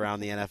 all of his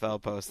Around the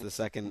NFL posts the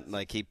second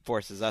he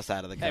forces us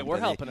out of the company. Hey, we're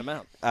helping him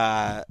out.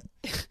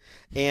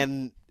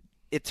 And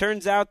it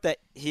turns out that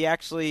he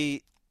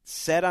actually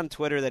said on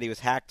Twitter that he was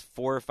hacked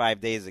 4 or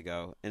 5 days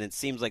ago, and it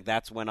seems like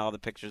that's when all the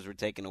pictures were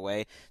taken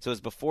away. So it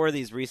was before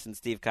these recent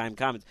Steve Keim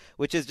comments,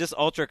 which is just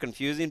ultra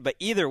confusing. But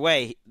either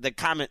way, the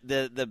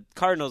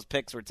Cardinals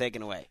picks were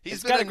taken away.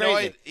 He's been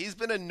annoyed. He's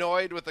been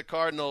annoyed with the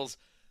Cardinals.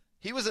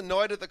 He was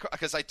annoyed at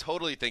because I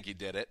totally think he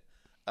did it.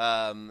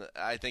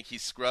 I think he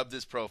scrubbed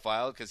his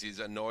profile because he's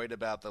annoyed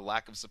about the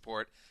lack of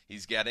support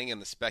he's getting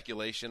and the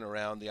speculation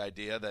around the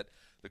idea that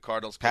the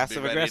Cardinals could be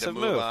ready to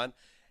move on.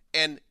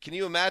 And can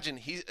you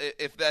imagine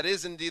if that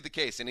is indeed the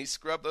case, and he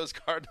scrubbed those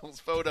Cardinals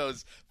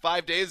photos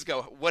 5 days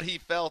ago, what he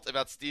felt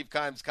about Steve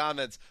Keim's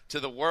comments to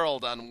the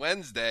world on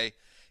Wednesday?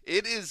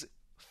 It is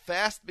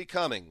fast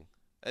becoming,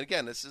 and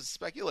again, this is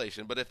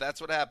speculation, but if that's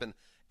what happened,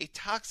 a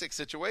toxic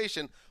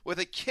situation with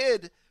a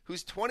kid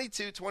who's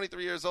 22,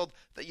 23 years old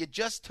that you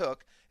just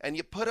took, and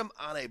you put him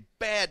on a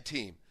bad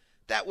team.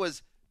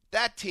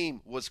 That team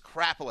was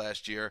crap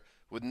last year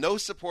with no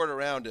support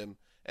around him.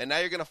 And now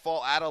you're going to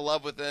fall out of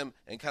love with him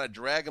and kind of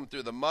drag him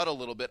through the mud a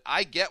little bit.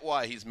 I get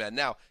why he's mad.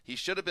 Now, he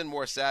should have been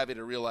more savvy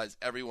to realize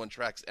everyone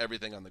tracks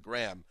everything on the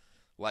gram,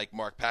 like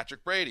Mark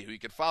Patrick Brady, who you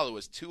could follow,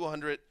 has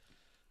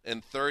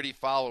 230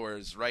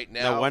 followers right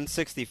now. No,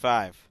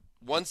 165.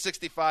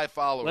 165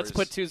 followers. Let's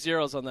put 2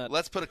 zeros on that.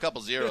 Let's put a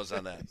couple zeros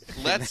on that.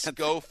 Let's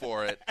go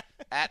for it.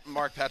 At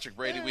Mark Patrick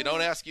Brady. We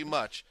don't ask you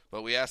much,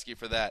 but we ask you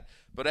for that.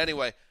 But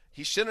anyway,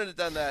 he shouldn't have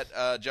done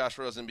that, Josh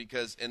Rosen,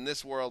 because in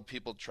this world,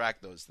 people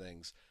track those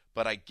things.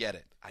 But I get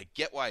it. I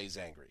get why he's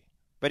angry.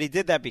 But he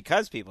did that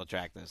because people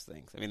track those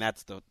things. I mean,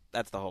 that's the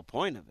whole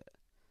point of it.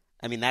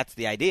 I mean, that's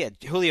the idea.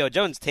 Julio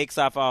Jones takes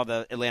off all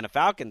the Atlanta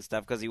Falcons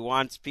stuff because he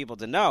wants people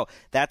to know.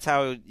 That's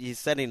how he's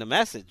sending a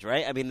message,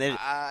 right? I mean,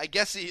 I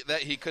guess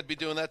he could be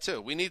doing that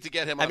too. We need to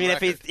get him on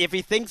record. if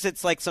he thinks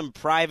it's like some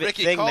private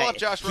thing call that up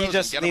Josh Rosen, he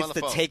just get him needs on the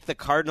to phone. take the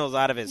Cardinals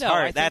out of his No, heart,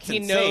 I think that's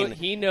insane.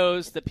 He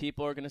knows that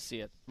people are going to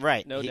see it.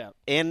 Right. No doubt.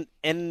 And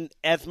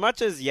as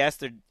much as, yes,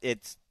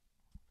 it's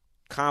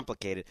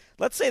complicated.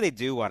 Let's say they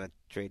do want to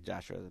trade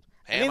Josh Rosen.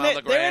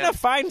 They're in a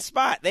fine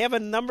spot. They have a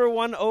number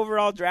 1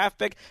 overall draft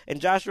pick, and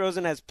Josh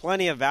Rosen has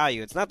plenty of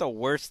value. It's not the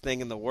worst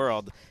thing in the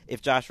world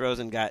if Josh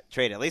Rosen got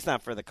traded, at least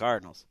not for the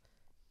Cardinals.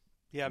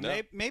 Yeah,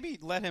 no. Maybe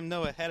let him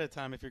know ahead of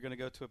time if you're going to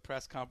go to a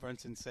press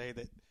conference and say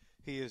that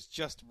he is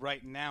just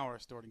right now our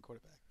starting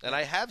quarterback. And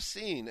I have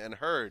seen and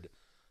heard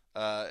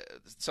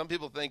some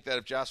people think that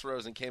if Josh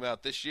Rosen came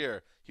out this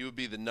year, he would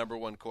be the number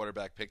 1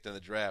 quarterback picked in the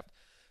draft.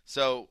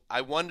 So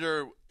I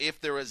wonder if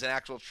there was an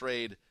actual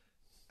trade,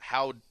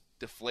 how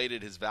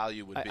deflated his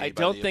value would be. I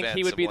don't think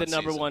he would be the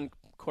number 1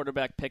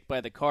 quarterback picked by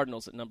the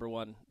Cardinals at number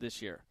 1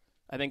 this year.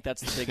 I think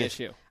that's the big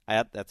issue.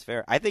 That's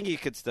fair. I think you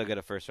could still get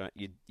a first round.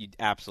 You'd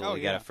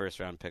absolutely get a first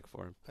round pick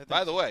for him.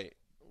 By the way,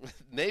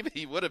 maybe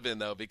he would have been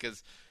though,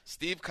 because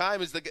Steve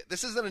Keim is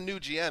this isn't a new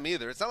GM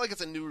either. It's not like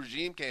it's a new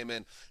regime came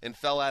in and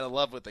fell out of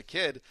love with the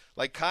kid.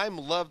 Like Keim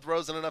loved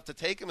Rosen enough to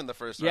take him in the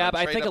first round. Yeah,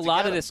 but I think a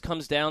lot of this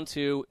comes down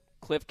to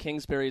Cliff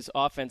Kingsbury's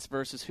offense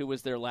versus who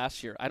was there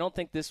last year. I don't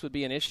think this would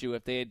be an issue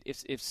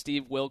if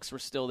Steve Wilkes were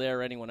still there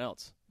or anyone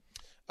else.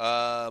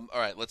 All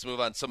right, let's move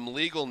on. Some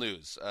legal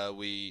news.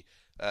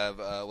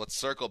 Let's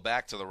circle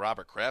back to the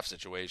Robert Kraft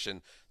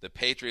situation. The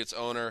Patriots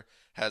owner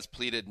has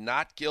pleaded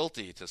not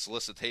guilty to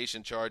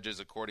solicitation charges,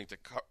 according to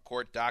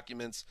court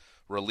documents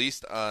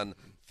released on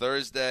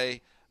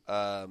Thursday.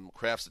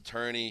 Kraft's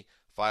attorney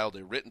filed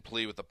a written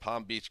plea with the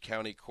Palm Beach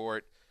County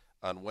Court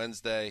on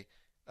Wednesday.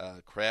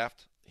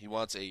 Kraft, he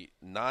wants a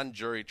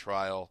non-jury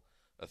trial.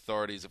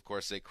 Authorities, of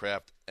course, say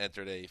Kraft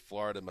entered a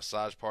Florida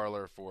massage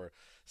parlor for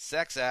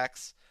sex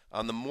acts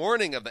on the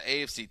morning of the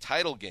AFC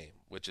title game,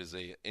 which is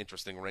an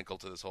interesting wrinkle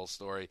to this whole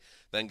story,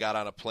 then got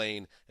on a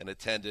plane and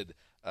attended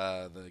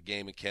the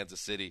game in Kansas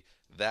City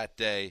that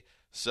day.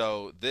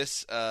 So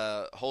this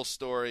whole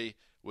story,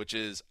 which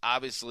is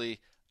obviously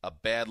a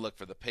bad look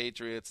for the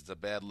Patriots, it's a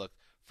bad look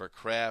for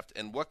Kraft.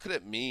 And what could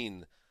it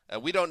mean?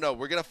 We don't know.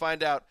 We're going to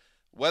find out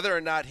whether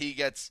or not he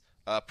gets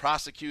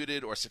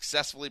prosecuted or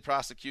successfully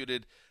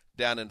prosecuted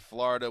down in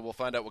Florida. We'll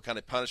find out what kind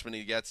of punishment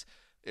he gets.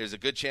 There's a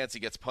good chance he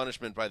gets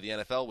punishment by the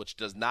NFL, which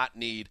does not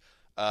need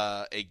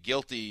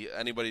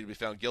anybody to be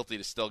found guilty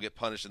to still get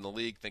punished in the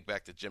league. Think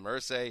back to Jim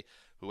Irsay,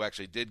 who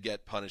actually did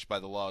get punished by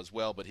the law as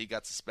well, but he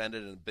got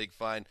suspended and a big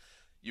fine.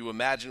 You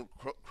imagine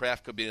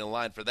Kraft could be in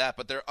line for that,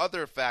 but there are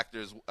other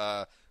factors,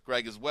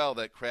 Greg, as well,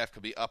 that Kraft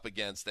could be up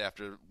against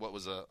after what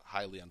was a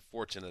highly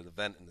unfortunate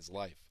event in his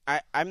life.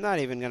 I'm not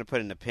even going to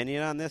put an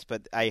opinion on this,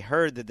 but I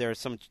heard that there was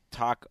some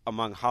talk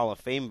among Hall of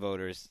Fame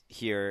voters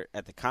here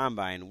at the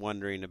Combine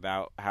wondering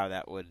about how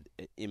that would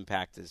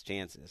impact his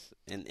chances,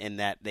 and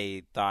that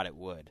they thought it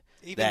would.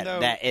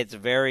 That it's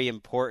very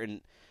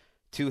important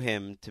to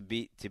him to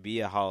be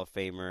a Hall of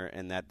Famer,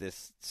 and that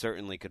this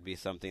certainly could be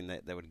something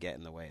that would get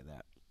in the way of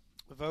that.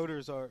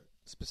 Voters are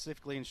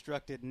specifically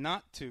instructed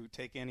not to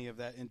take any of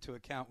that into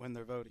account when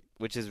they're voting.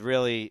 Which is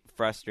really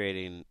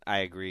frustrating, I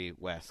agree,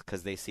 Wes,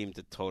 because they seem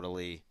to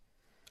totally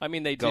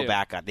go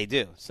back on. They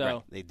do. So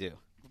right, they do.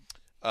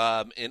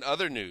 In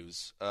other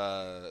news,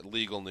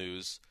 legal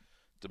news,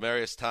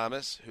 Demaryius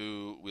Thomas,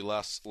 who we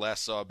last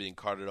saw being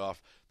carted off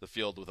the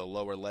field with a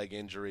lower leg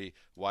injury,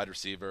 wide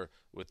receiver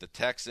with the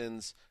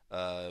Texans.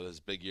 His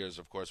big years,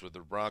 of course, with the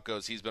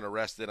Broncos. He's been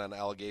arrested on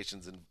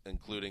allegations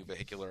including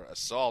vehicular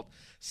assault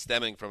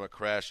stemming from a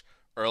crash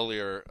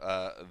earlier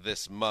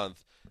this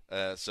month.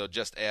 So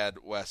just add,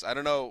 Wes, I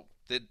don't know,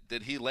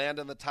 did he land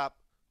in the top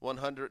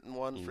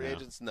 101 free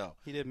agents? No.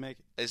 He didn't make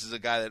it. This is a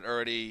guy that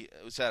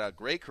who's had a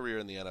great career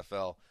in the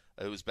NFL,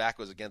 whose back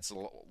was against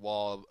the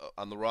wall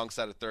on the wrong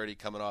side of 30,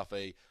 coming off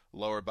a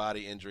lower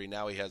body injury.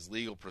 Now he has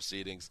legal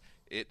proceedings.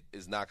 It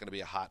is not going to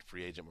be a hot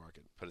free agent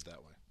market, put it that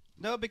way.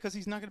 No, because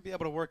he's not going to be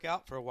able to work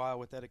out for a while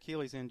with that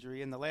Achilles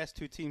injury. And the last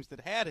two teams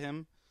that had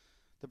him,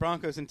 the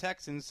Broncos and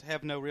Texans,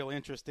 have no real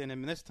interest in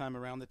him this time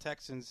around. The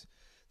Texans,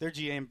 their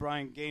GM,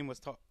 Brian Game, was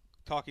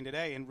talking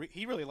today, and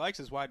he really likes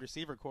his wide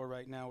receiver core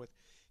right now with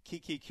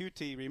Kiki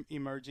Kuti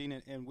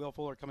emerging and Will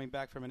Fuller coming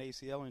back from an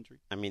ACL injury.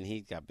 I mean,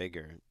 he's got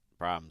bigger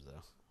problems,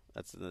 though.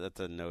 That's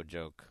a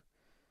no-joke.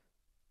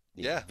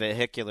 Yeah.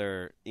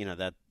 Vehicular,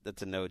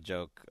 that's a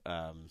no-joke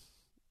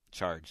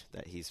charge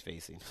that he's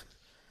facing.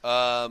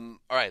 All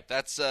right,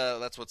 that's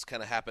what's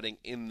kind of happening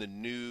in the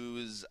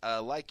news.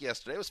 Like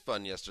yesterday, it was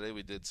fun yesterday.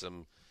 We did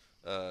some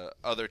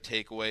other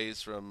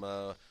takeaways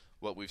from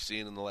what we've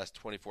seen in the last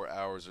 24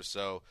 hours or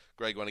so.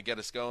 Greg, want to get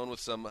us going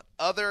with some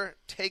other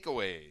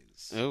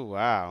takeaways? Oh,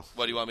 wow.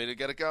 What, do you want me to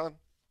get it going?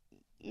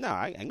 No,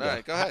 I can go. All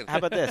right, go ahead. How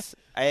about this?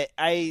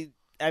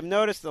 I've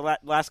noticed the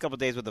last couple of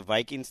days with the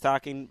Vikings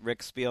talking,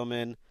 Rick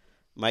Spielman,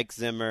 Mike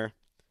Zimmer,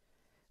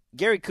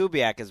 Gary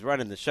Kubiak is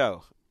running the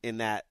show in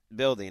that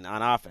building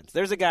on offense.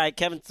 There's a guy,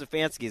 Kevin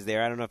Stefanski is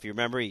there. I don't know if you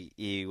remember.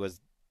 He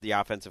was the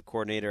offensive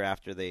coordinator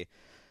after they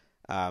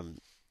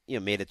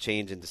made a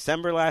change in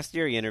December last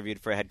year. He interviewed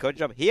for a head coach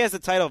job. He has the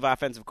title of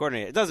offensive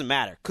coordinator. It doesn't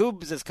matter.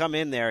 Kubes has come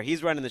in there.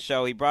 He's running the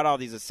show. He brought all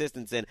these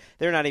assistants in.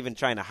 They're not even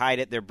trying to hide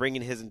it. They're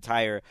bringing his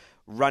entire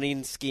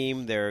running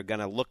scheme. They're going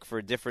to look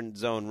for different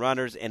zone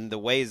runners. And the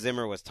way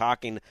Zimmer was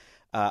talking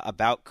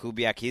about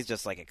Kubiak, he's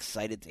just like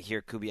excited to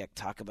hear Kubiak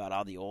talk about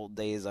all the old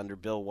days under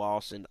Bill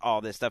Walsh and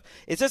all this stuff.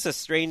 It's just a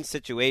strange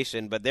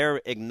situation, but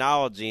they're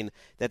acknowledging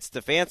that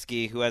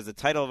Stefanski, who has the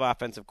title of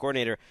offensive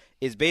coordinator,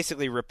 is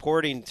basically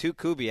reporting to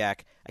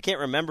Kubiak. I can't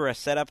remember a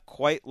setup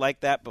quite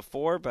like that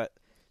before, but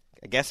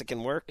I guess it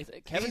can work.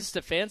 Kevin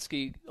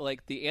Stefanski,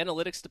 like the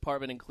analytics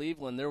department in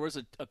Cleveland, there was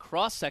a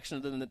cross-section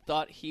of them that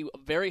thought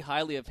very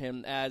highly of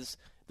him as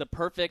the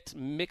perfect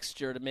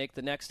mixture to make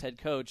the next head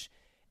coach.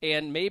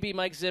 And maybe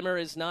Mike Zimmer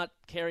is not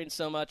caring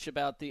so much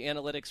about the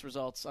analytics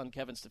results on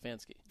Kevin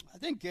Stefanski. I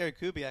think Gary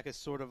Kubiak is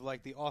sort of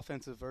like the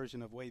offensive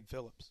version of Wade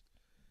Phillips.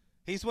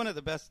 He's one of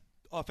the best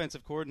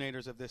offensive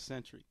coordinators of this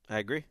century. I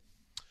agree.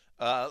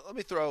 Let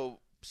me throw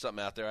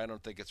something out there. I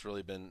don't think it's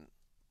really been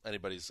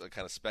anybody's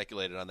kind of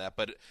speculated on that.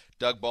 But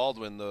Doug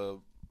Baldwin, the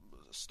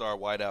star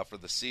wideout for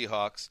the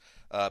Seahawks,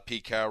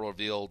 Pete Carroll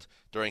revealed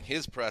during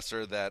his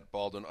presser that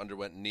Baldwin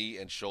underwent knee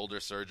and shoulder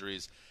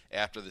surgeries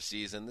after the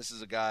season. This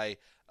is a guy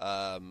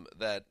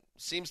that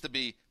seems to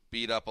be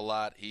beat up a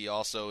lot. He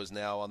also is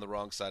now on the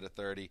wrong side of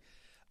 30.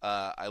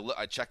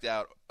 I checked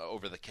out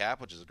Over the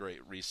Cap, which is a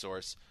great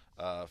resource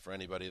for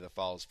anybody that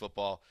follows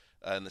football.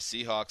 And the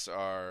Seahawks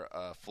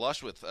are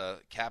flush with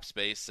cap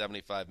space,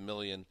 $75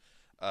 million.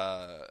 They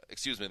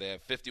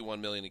have $51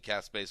 million in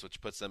cap space,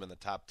 which puts them in the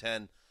top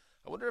 10.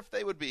 I wonder if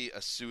they would be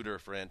a suitor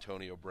for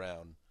Antonio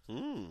Brown.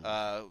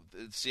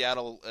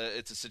 Seattle,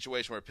 it's a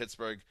situation where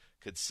Pittsburgh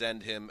could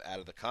send him out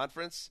of the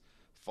conference,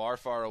 far,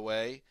 far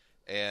away,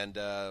 and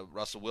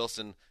Russell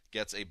Wilson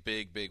gets a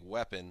big, big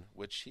weapon,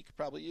 which he could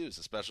probably use,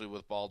 especially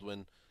with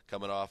Baldwin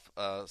coming off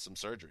some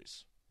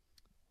surgeries.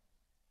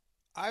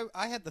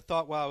 I had the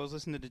thought while I was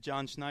listening to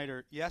John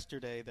Schneider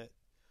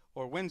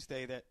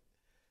Wednesday that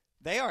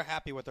they are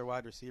happy with their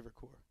wide receiver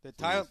core. That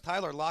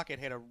Tyler Lockett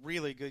had a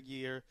really good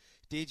year.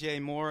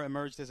 DJ Moore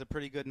emerged as a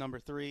pretty good number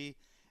 3.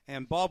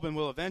 And Baldwin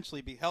will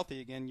eventually be healthy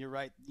again. You're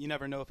right. You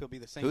never know if he'll be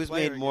the same player. Who's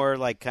made more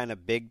like kind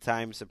of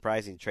big-time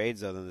surprising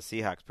trades, though, than the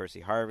Seahawks?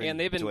 Percy Harvin, and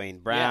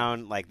Dwayne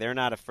Brown. Yeah. Like, they're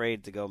not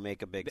afraid to go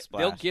make a big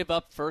splash. They'll give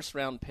up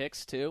first-round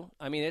picks, too.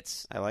 I mean,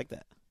 I like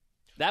that.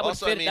 That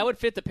would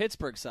fit the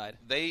Pittsburgh side.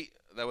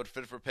 That would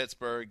fit for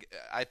Pittsburgh.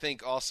 I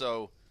think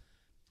also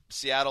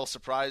Seattle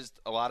surprised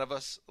a lot of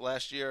us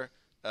last year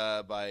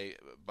by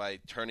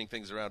turning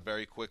things around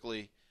very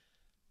quickly.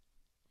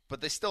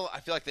 But I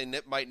feel like they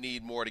might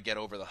need more to get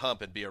over the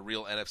hump and be a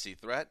real NFC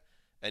threat.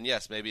 And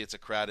yes, maybe it's a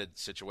crowded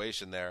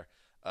situation there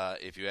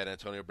if you had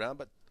Antonio Brown.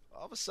 But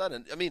all of a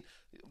sudden, I mean,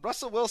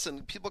 Russell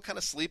Wilson, people kind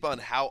of sleep on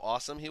how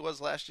awesome he was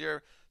last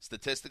year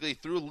statistically.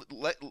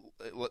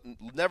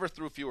 Never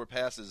threw fewer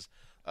passes,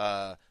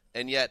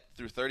 and yet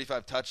threw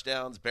 35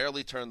 touchdowns,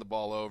 barely turned the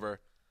ball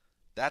over.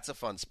 That's a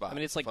fun spot. I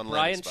mean, it's like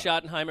Brian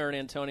Schottenheimer and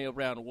Antonio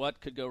Brown.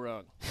 What could go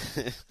wrong?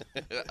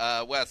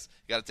 Wes,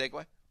 you got a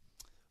takeaway?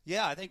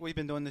 Yeah, I think we've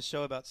been doing this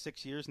show about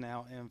 6 years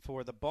now, and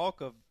for the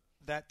bulk of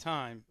that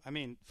time, I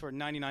mean, for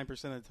 99%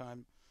 of the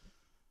time,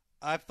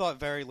 I've thought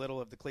very little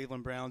of the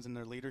Cleveland Browns and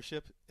their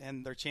leadership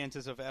and their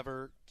chances of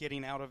ever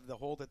getting out of the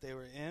hole that they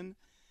were in.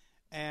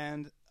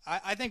 And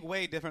I think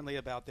way differently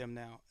about them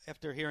now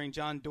after hearing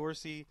John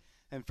Dorsey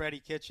and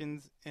Freddie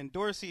Kitchens. And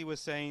Dorsey was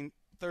saying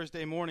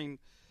Thursday morning,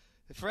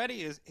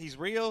 Freddie he's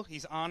real,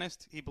 he's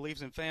honest, he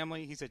believes in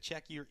family, he's a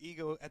check your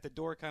ego at the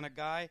door kind of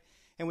guy.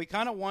 And we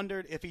kind of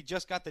wondered if he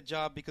just got the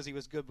job because he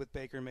was good with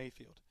Baker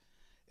Mayfield.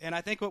 And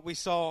I think what we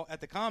saw at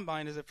the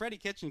Combine is that Freddie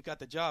Kitchens got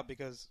the job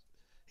because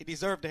he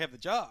deserved to have the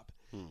job.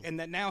 and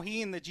that now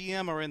he and the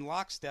GM are in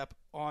lockstep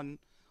on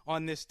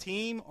this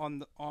team,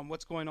 on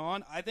what's going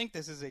on. I think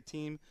this is a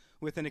team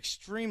with an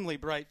extremely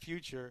bright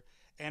future,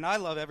 and I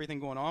love everything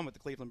going on with the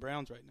Cleveland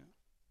Browns right now.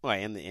 Well,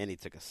 and he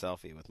took a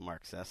selfie with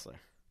Mark Sessler.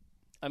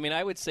 I mean,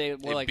 I would say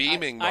more like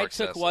beaming I Mark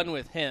took Sessler. one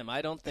with him.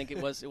 I don't think it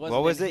was. It wasn't.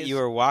 What was in it? his- You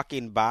were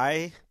walking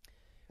by,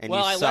 and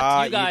Well, I you left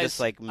saw you guys- just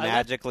like I left-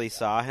 magically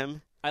saw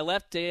him. I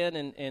left Dan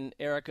and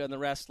Erica and the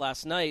rest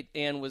last night,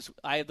 and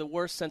I had the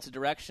worst sense of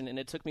direction, and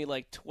it took me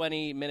like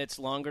 20 minutes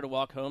longer to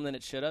walk home than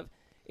it should have.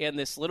 And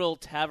this little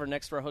tavern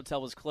next to our hotel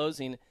was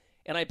closing,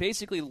 and I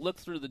basically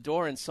looked through the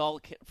door and saw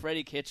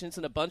Freddie Kitchens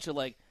and a bunch of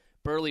like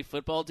burly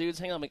football dudes.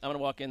 Hang on, I'm going to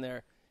walk in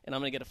there, and I'm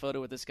going to get a photo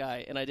with this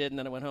guy. And I did, and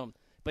then I went home.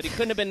 But he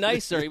couldn't have been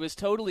nicer. He was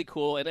totally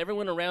cool, and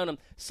everyone around him,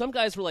 some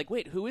guys were like,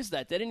 wait, who is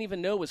that? They didn't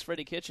even know it was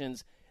Freddie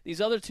Kitchens. These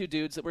other two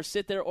dudes that were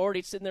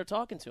already sitting there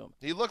talking to him.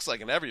 He looks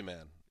like an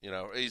everyman. You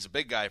know, he's a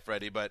big guy,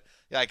 Freddie, but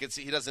yeah, I could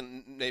see he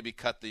doesn't maybe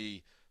cut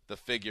the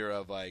figure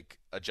of like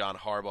a John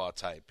Harbaugh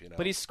type. You know,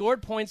 But he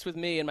scored points with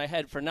me in my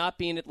head for not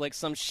being at like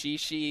some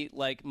shishi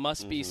like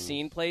must be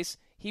seen place.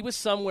 He was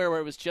somewhere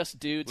where it was just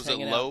dudes was it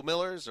hanging Low out.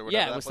 Millers or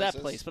whatever? Yeah, it was that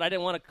place. But I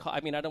didn't want to. I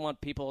don't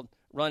want people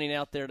running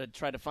out there to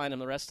try to find him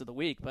the rest of the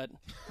week. But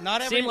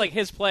Not it every seemed like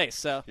his place.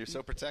 So You're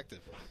so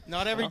protective.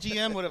 Not every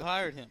GM would have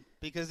hired him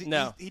because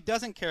he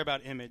doesn't care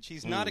about image.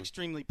 He's not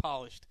extremely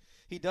polished.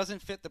 He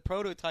doesn't fit the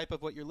prototype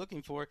of what you're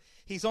looking for.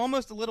 He's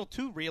almost a little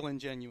too real and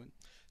genuine.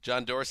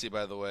 John Dorsey,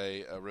 by the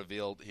way,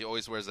 revealed he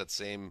always wears that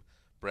same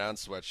brown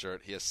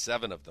sweatshirt. He has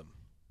 7 of them.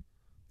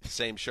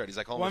 Same shirt. He's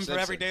like Homer One Simpson.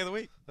 for every day of the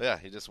week. Yeah,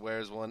 he just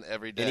wears one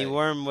every day. And he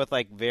wore him with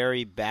like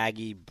very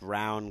baggy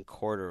brown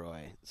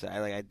corduroy. So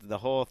the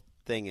whole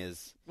thing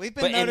is. We've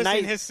been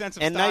noticing his sense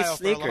of and style nice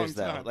for a long sneakers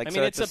though. time. Like, I so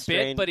mean, it's a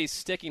strange... bit, but he's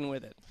sticking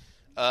with it.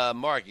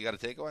 Mark, you got a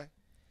takeaway?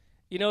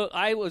 You know,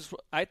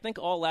 I think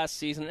all last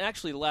season, and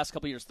actually the last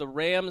couple of years, the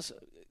Rams,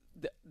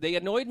 they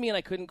annoyed me, and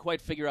I couldn't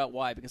quite figure out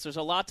why. Because there's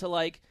a lot to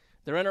like.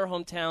 They're in our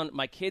hometown.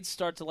 My kids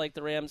start to like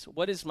the Rams.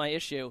 What is my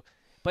issue?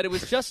 But it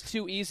was just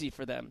too easy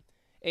for them.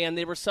 And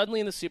they were suddenly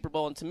in the Super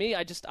Bowl. And to me,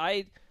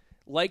 I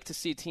like to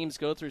see teams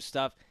go through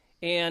stuff.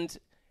 And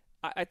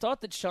I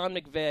thought that Sean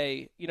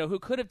McVay, you know, who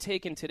could have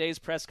taken today's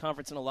press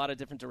conference in a lot of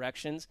different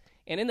directions.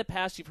 And in the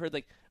past, you've heard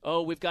like,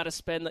 oh, we've got to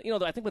spend, you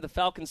know, I think when the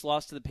Falcons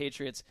lost to the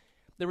Patriots,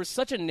 there was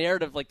such a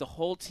narrative, like the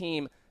whole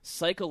team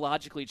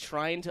psychologically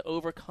trying to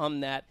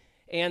overcome that.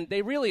 And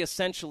they really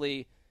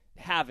essentially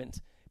haven't.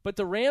 But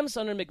the Rams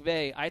under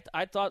McVay,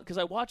 I thought, because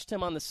I watched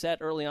him on the set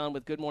early on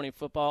with Good Morning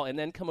Football and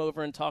then come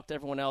over and talk to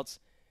everyone else,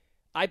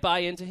 I buy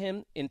into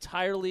him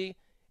entirely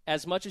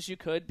as much as you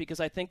could because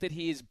I think that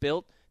he's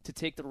built to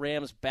take the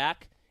Rams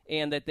back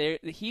and that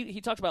he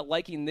talked about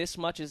liking this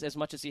much as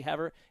much as he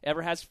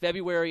ever has,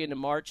 February into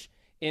March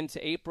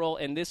into April,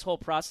 and this whole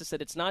process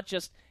that it's not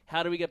just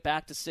how do we get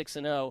back to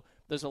 6-0.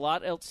 There's a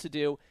lot else to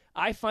do.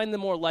 I find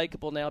them more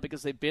likable now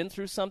because they've been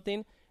through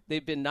something.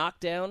 They've been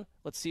knocked down.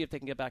 Let's see if they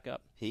can get back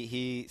up.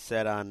 He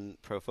said on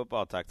Pro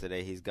Football Talk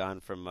today he's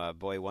gone from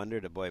boy wonder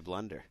to boy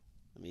blunder.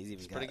 I mean,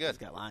 he's pretty good. He's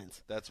got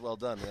lines. That's well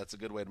done. That's a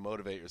good way to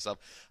motivate yourself.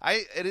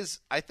 I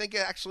think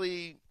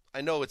actually,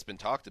 I know it's been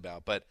talked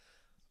about, but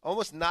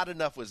almost not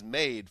enough was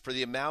made for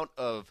the amount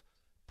of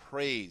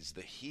praise,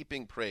 the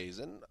heaping praise,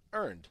 and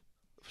earned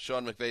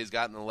Sean McVay's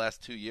gotten in the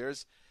last 2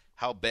 years.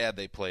 How bad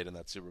they played in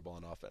that Super Bowl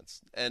on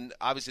offense. And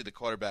obviously the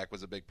quarterback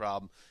was a big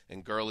problem,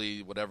 and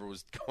Gurley, whatever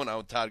was going on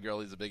with Todd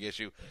Gurley is a big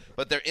issue.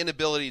 But their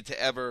inability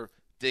to ever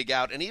dig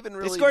out and even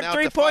really they scored mount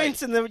 3 a fight.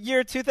 points in the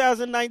year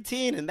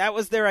 2019, and that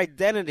was their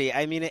identity.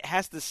 I mean, it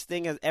has to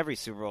sting as every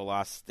Super Bowl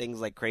loss stings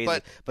like crazy.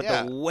 But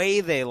yeah. the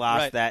way they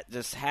lost that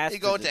just has you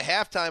to. go into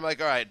halftime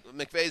like, all right,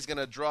 McVay's going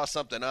to draw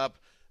something up.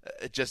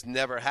 It just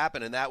never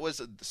happened, and that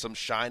was some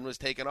shine was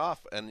taken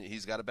off, and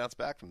he's got to bounce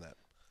back from that.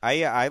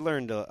 I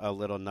learned a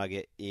little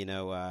nugget. You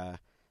know, I've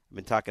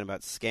been talking about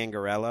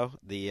Scangarello,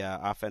 the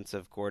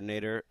offensive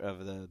coordinator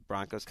of the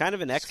Broncos, kind of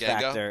an X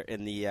factor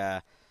in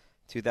the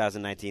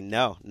 2019.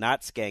 No,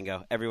 not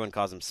Scango. Everyone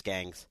calls him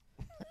Skangs.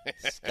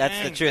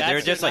 That's the truth. They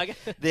were just like,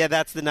 yeah,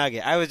 that's the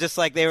nugget. I was just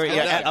like, they were.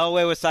 Yeah,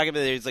 Elway was talking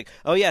about it. He was like,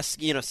 oh yes,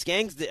 you know,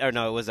 Skangs. Or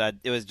no,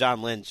 it was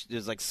John Lynch. It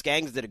was like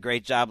Skangs did a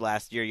great job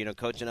last year. You know,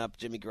 coaching up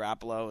Jimmy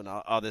Garoppolo and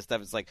all this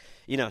stuff. It's like,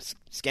 you know,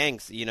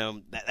 Skangs. You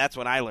know, that's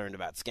what I learned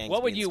about Skangs.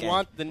 What would you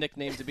want the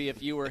nickname to be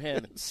if you were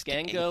him?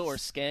 Skango or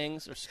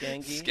Skangs or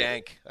Skangy?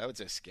 Skank. I would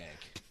say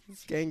Skank.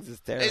 Skangs is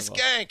terrible. Hey,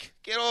 Skank,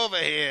 get over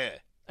here.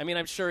 I mean,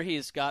 I'm sure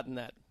he's gotten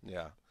that.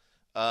 Yeah.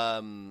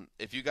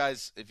 If you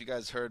guys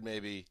heard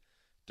maybe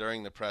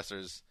during the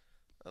pressers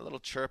a little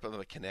chirp of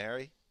a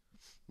canary,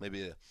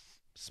 maybe a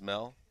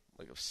smell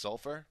like of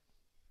sulfur,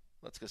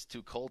 that's because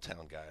 2 Cold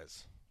Town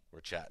guys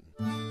were chatting.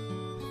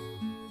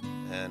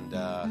 And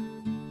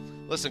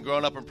listen,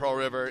 growing up in Pearl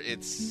River,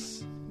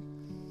 it's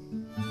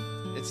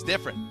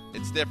different.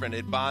 It's different.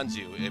 It bonds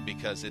you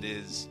because it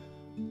is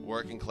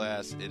working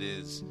class. It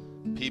is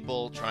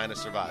people trying to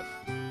survive.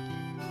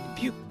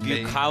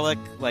 Bucolic,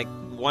 like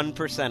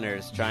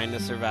 1%ers trying to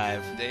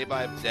survive. Day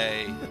by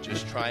day,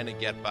 just trying to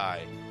get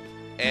by.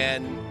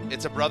 And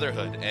it's a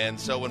brotherhood. And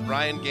so when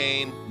Brian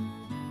Gaine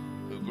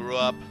grew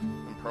up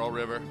in Pearl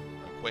River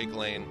on Quake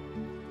Lane.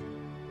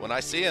 When I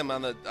see him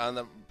on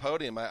the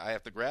podium, I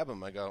have to grab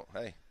him. I go,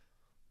 hey,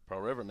 Pearl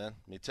River, man,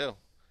 me too.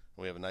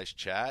 We have a nice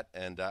chat,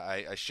 and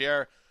I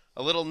share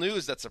a little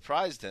news that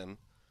surprised him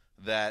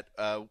that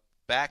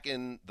back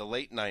in the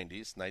late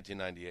 90s,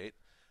 1998,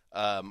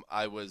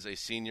 I was a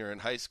senior in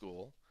high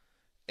school,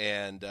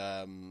 and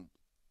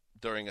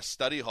during a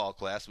study hall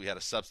class, we had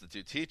a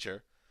substitute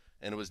teacher,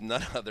 and it was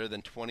none other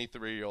than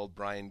 23-year-old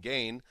Brian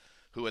Gain,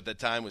 who at the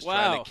time was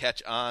trying to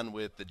catch on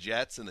with the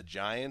Jets and the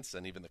Giants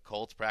and even the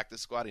Colts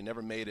practice squad. He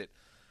never made it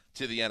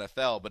to the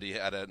NFL, but he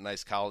had a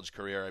nice college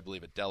career, I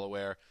believe, at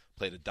Delaware,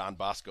 played at Don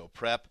Bosco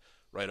Prep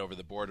right over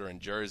the border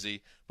in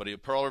Jersey. But he was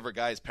a Pearl River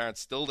guy. His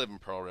parents still live in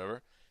Pearl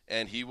River,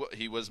 and he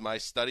was my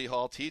study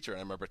hall teacher. And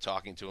I remember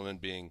talking to him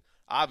and being,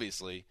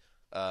 obviously,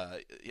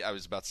 I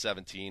was about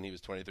 17, he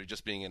was 23,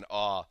 just being in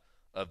awe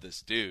of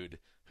this dude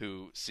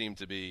who seemed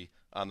to be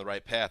on the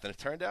right path. And it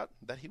turned out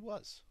that he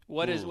was.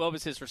 What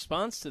was his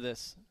response to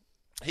this?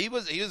 He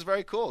was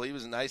very cool. He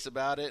was nice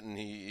about it, and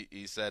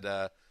he said,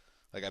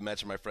 like I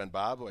mentioned, my friend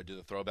Bob, who I do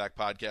the Throwback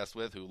podcast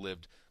with, who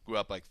grew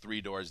up like 3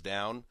 doors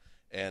down,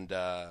 and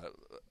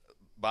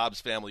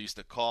Bob's family used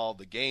to call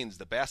the Gaines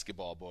the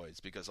basketball boys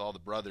because all the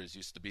brothers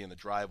used to be in the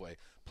driveway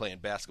playing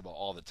basketball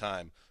all the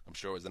time. I'm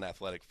sure it was an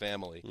athletic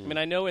family. I mean,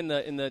 I know with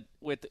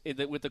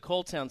the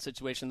Coletown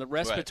situation, the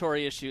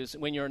respiratory issues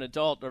when you're an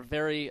adult are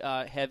very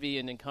heavy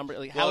and encumbered.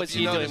 Like, how is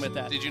he doing with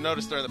that? Did you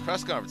notice during the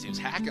press conference he was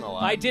hacking a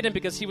lot? I didn't,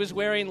 because he was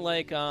wearing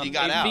like a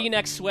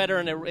V-neck sweater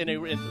and a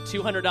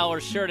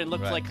 $200 shirt and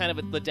looked like kind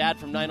of the dad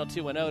from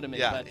 90210 to me.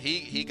 Yeah, but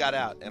he got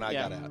out and I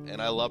got out,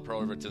 and I love Pearl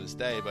River to this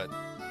day, but.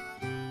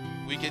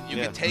 You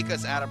can take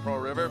us out of Pearl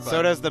River, but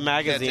so does the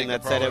magazine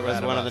that said it was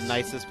one of the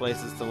nicest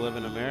places to live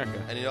in America.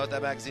 And you know what?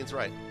 That magazine's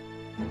right.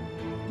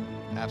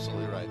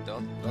 Absolutely right.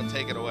 Don't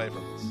take it away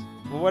from us.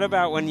 Well, what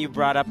about when you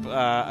brought up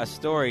a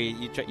story?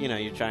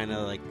 You're trying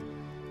to like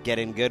get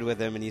in good with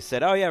him, and you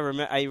said, "Oh yeah,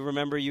 I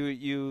remember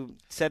you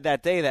said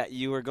that day that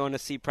you were going to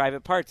see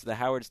Private Parts, the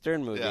Howard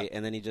Stern movie,"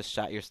 and then he just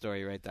shot your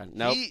story right down.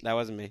 Nope, that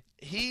wasn't me.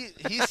 He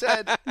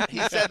said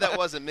that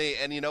wasn't me,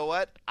 and you know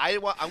what?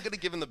 I'm going to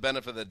give him the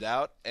benefit of the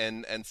doubt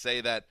and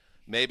say that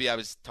maybe I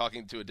was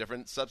talking to a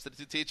different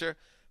substitute teacher,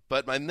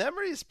 but my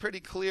memory is pretty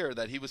clear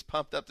that he was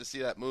pumped up to see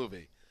that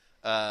movie.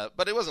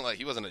 But it wasn't like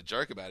he wasn't a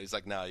jerk about it. He's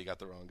like, "No, you got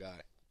the wrong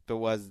guy." But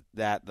was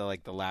that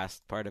the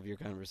last part of your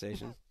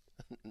conversation?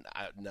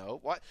 No.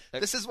 What?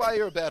 This is why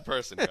you're a bad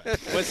person, Greg.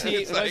 Was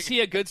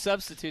he a good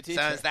substitute teacher?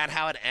 So is that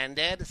how it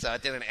ended? So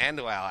it didn't end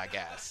well, I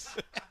guess.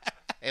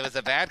 It was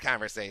a bad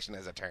conversation,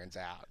 as it turns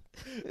out.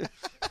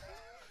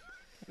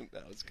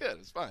 No, it's good.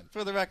 It's fine.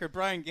 For the record,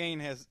 Brian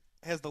Gain has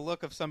the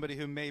look of somebody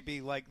who may be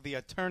like the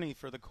attorney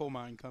for the coal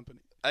mine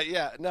company.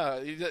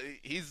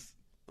 He's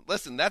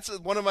listen. That's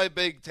one of my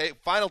big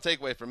final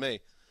takeaway for me.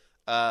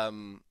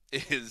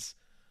 Is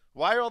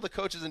why are all the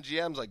coaches and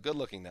GMs like good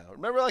looking now?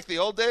 Remember like the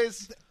old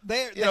days?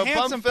 The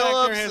handsome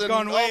factor has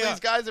gone way up. All these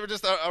up. guys that were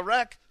just a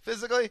wreck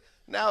physically.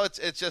 Now it's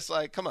just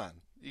like, come on,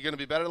 you going to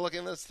be better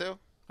looking than this too?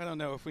 I don't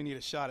know if we need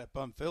a shot at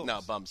Bum Phillips. No,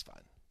 Bum's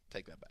fine.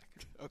 Take that back.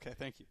 Okay,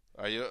 thank you.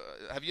 Are you?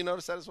 Have you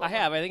noticed that as well? I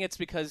have. I think it's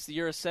because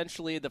you're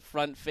essentially the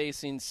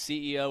front-facing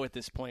CEO at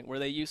this point, where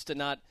they used to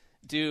not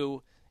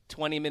do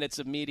 20 minutes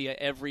of media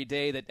every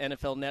day that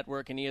NFL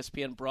Network and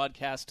ESPN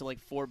broadcast to like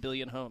 4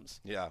 billion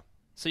homes. Yeah.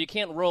 So you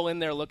can't roll in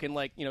there looking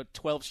like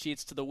 12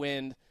 sheets to the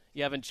wind.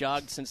 You haven't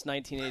jogged since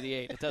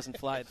 1988. It doesn't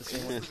fly at the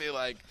same way. It would be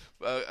like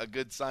a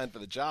good sign for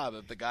the job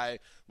if the guy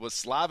was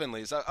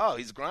slovenly. He's like, oh,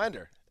 he's a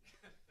grinder.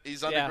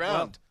 He's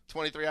underground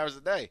 23 hours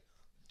a day,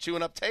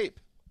 chewing up tape.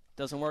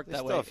 Doesn't work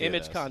that way.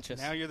 Image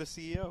conscious. Now you're the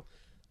CEO.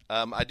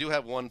 I do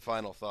have one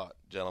final thought,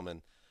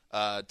 gentlemen.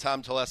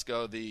 Tom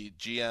Telesco, the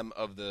GM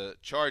of the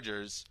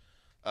Chargers,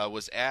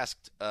 was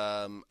asked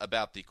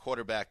about the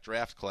quarterback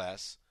draft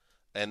class,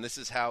 and this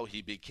is how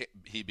he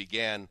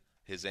began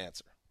his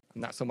answer.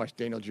 Not so much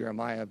Daniel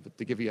Jeremiah, but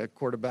to give you a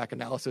quarterback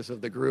analysis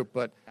of the group.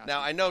 But now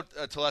I know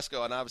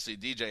Telesco and obviously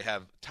DJ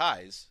have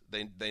ties.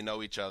 They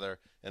know each other,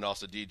 and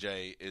also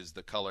DJ is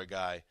the color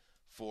guy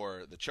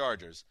for the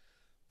Chargers.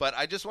 But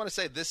I just want to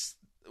say this,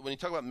 when you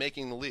talk about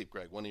making the leap,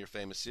 Greg, one of your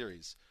famous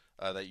series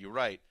that you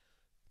write,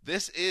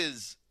 this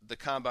is the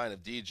combine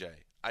of DJ.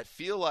 I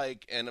feel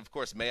like, and of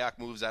course Mayock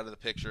moves out of the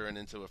picture and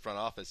into a front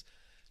office,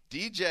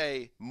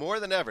 DJ, more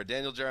than ever,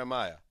 Daniel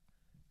Jeremiah,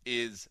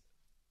 is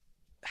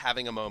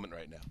having a moment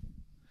right now.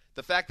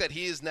 The fact that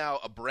he is now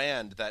a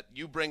brand that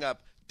you bring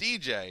up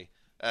DJ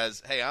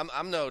as, hey,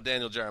 I'm no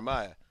Daniel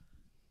Jeremiah.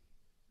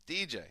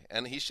 DJ,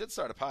 and he should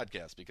start a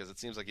podcast because it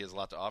seems like he has a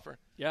lot to offer.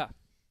 Yeah.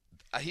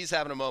 He's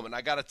having a moment.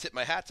 I got to tip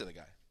my hat to the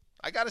guy.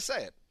 I got to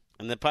say it.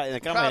 And the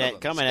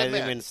comment hasn't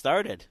even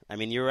started. I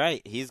mean, you're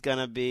right. He's going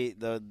to be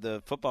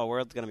the football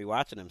world's going to be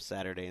watching him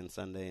Saturday and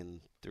Sunday and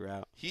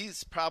throughout.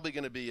 He's probably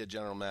going to be a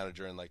general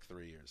manager in like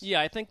 3 years.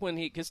 Yeah, I think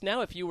because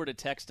now if you were to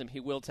text him,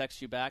 he will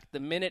text you back. The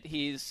minute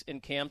he's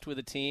encamped with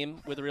a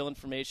team with real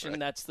information,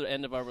 that's the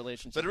end of our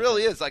relationship. But it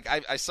really is. Like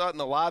I saw it in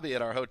the lobby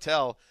at our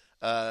hotel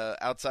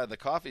outside the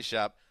coffee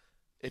shop.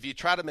 if you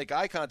try to make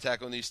eye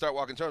contact when you start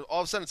walking towards,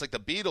 all of a sudden it's like the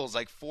Beatles,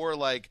 like 4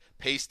 like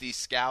pasty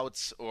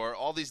scouts or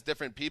all these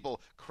different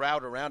people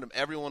crowd around him.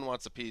 Everyone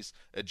wants a piece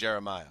of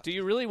Jeremiah. Do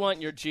you really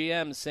want your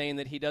GM saying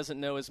that he doesn't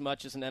know as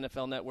much as an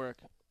NFL Network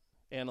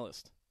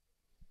analyst?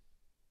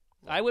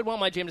 I would want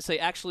my GM to say,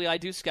 actually, I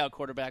do scout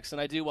quarterbacks, and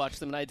I do watch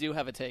them, and I do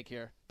have a take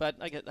here. But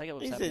I get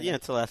what's happening.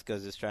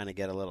 Telesco's just trying to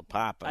get a little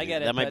pop. I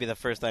get it. That might be the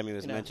first time he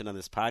was mentioned on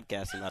this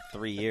podcast in about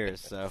 3 years,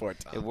 so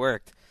it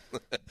worked.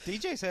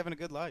 DJ's having a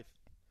good life.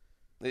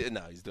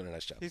 No, he's doing a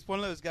nice job. He's one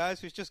of those guys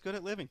who's just good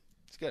at living.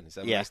 He's good. He's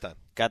having a nice time.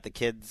 Got the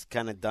kids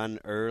kind of done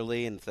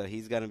early, and so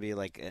he's going to be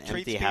like an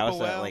empty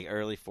house at like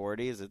early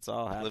 40s. It's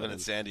all happening. Living in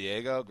San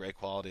Diego, great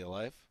quality of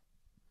life.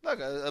 Look,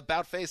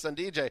 about face on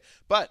DJ.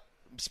 But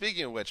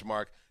speaking of which,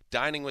 Mark,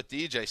 Dining with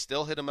DJ,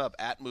 still hit him up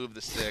at Move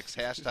the Sticks,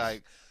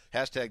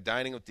 hashtag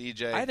Dining with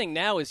DJ. I think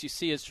now as you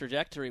see his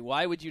trajectory,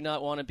 why would you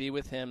not want to be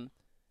with him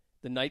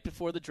the night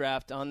before the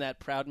draft on that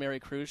Proud Mary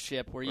cruise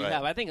ship where you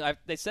have,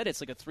 they said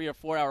it's like a 3 or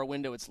 4 hour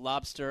window. It's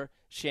lobster,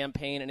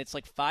 champagne, and it's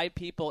like 5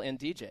 people and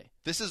DJ.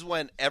 This is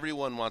when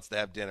everyone wants to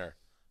have dinner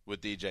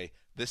with DJ.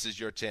 This is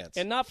your chance.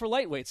 And not for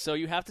lightweights, so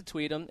you have to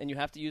tweet them and you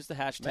have to use the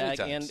hashtag.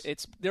 And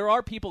there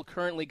are people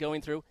currently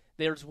going through.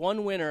 There's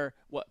one winner,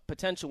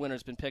 potential winner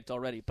has been picked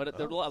already, but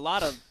there are a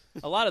lot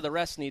of the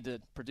rest need to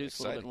produce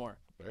a little bit more.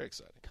 Very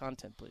exciting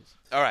content, please.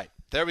 All right,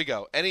 there we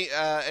go.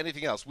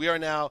 Anything else? We are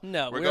now.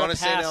 We're going to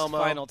St. Elmo.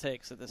 Final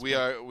takes at this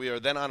point. We are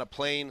then on a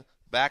plane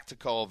back to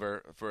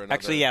Culver for another.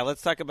 Actually,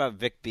 let's talk about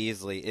Vic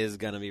Beasley is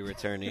going to be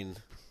returning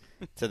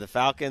to the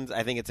Falcons.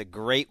 I think it's a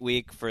great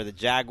week for the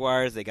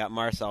Jaguars. They got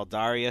Marcel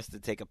Darius to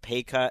take a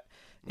pay cut,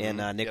 and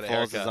Nick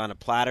Foles is on a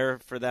platter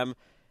for them.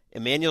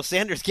 Emmanuel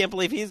Sanders, can't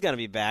believe he's going to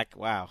be back.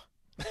 Wow.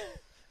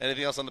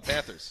 Anything else on the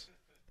Panthers?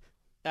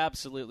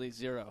 Absolutely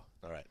zero.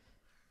 All right.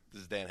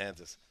 This is Dan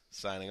Hansis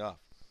signing off.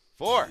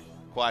 For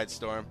Quiet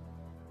Storm,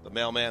 the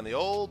mailman, the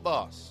old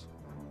boss,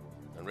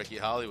 and Ricky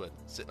Hollywood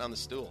sitting on the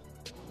stool.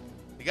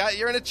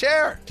 You're in a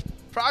chair.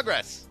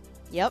 Progress.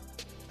 Yep.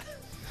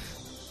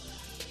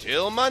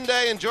 Till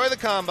Monday. Enjoy the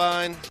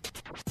combine.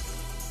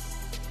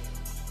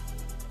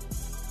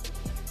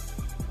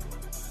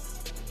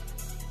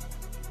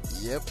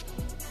 Yep.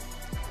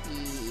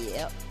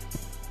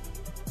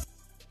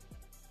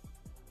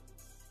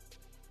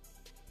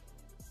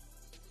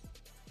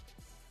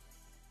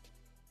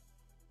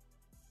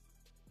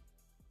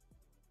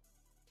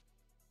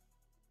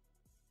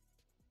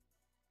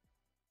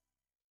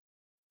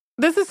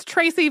 This is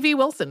Tracy V.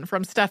 Wilson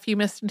from Stuff You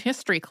Missed in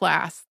History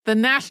class. The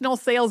national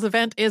sales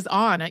event is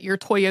on at your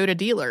Toyota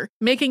dealer,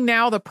 making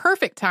now the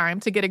perfect time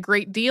to get a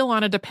great deal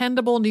on a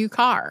dependable new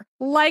car.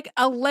 Like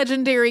a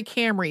legendary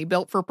Camry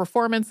built for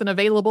performance and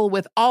available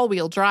with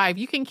all-wheel drive,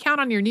 you can count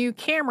on your new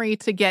Camry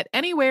to get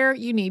anywhere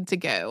you need to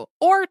go.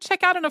 Or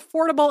check out an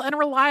affordable and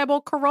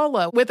reliable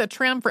Corolla with a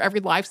trim for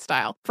every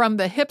lifestyle. From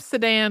the hip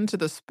sedan to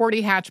the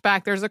sporty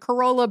hatchback, there's a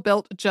Corolla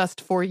built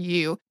just for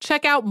you.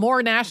 Check out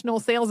more national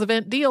sales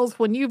event deals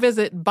when you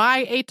visit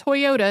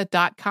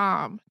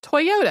buyatoyota.com.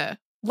 Toyota,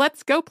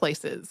 let's go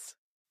places.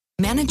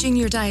 Managing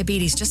your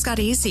diabetes just got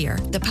easier.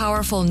 The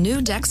powerful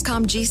new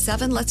Dexcom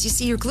G7 lets you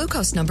see your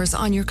glucose numbers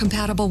on your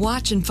compatible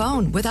watch and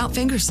phone without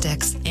finger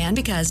sticks. And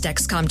because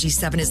Dexcom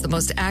G7 is the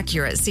most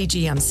accurate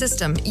CGM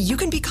system, you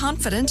can be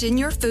confident in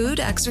your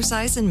food,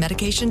 exercise, and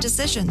medication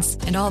decisions.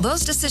 And all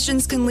those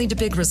decisions can lead to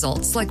big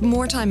results like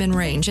more time in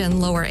range and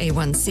lower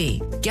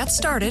A1C. Get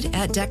started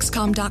at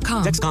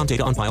Dexcom.com. Dexcom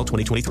data on file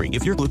 2023.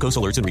 If your glucose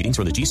alerts and readings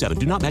from the G7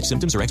 do not match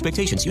symptoms or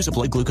expectations, use a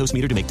blood glucose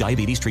meter to make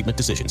diabetes treatment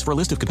decisions. For a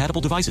list of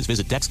compatible devices,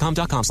 visit Dexcom.com/compatibility.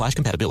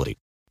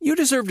 You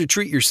deserve to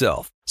treat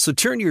yourself, so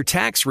turn your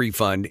tax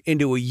refund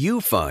into a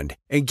U fund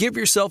and give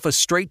yourself a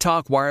Straight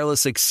Talk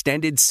Wireless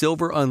Extended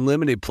Silver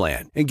Unlimited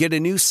plan and get a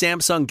new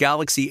Samsung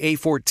Galaxy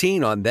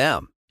A14 on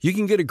them. You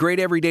can get a great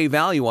everyday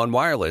value on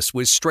wireless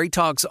with Straight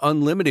Talk's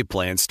Unlimited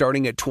plan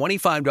starting at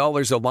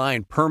 $25 a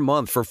line per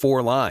month for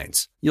 4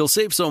 lines. You'll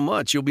save so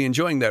much you'll be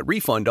enjoying that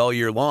refund all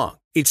year long.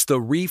 It's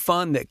the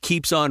refund that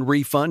keeps on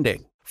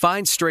refunding.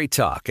 Find Straight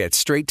Talk at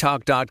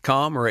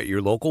straighttalk.com or at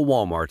your local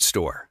Walmart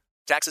store.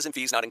 Taxes and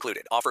fees not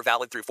included. Offer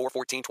valid through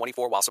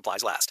 4/14/24 while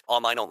supplies last.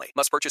 Online only.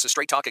 Must purchase a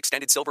Straight Talk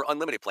Extended Silver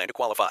Unlimited plan to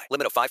qualify.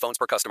 Limit of 5 phones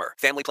per customer.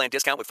 Family plan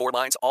discount with 4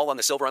 lines, all on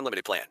the Silver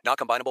Unlimited plan. Not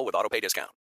combinable with autopay discount.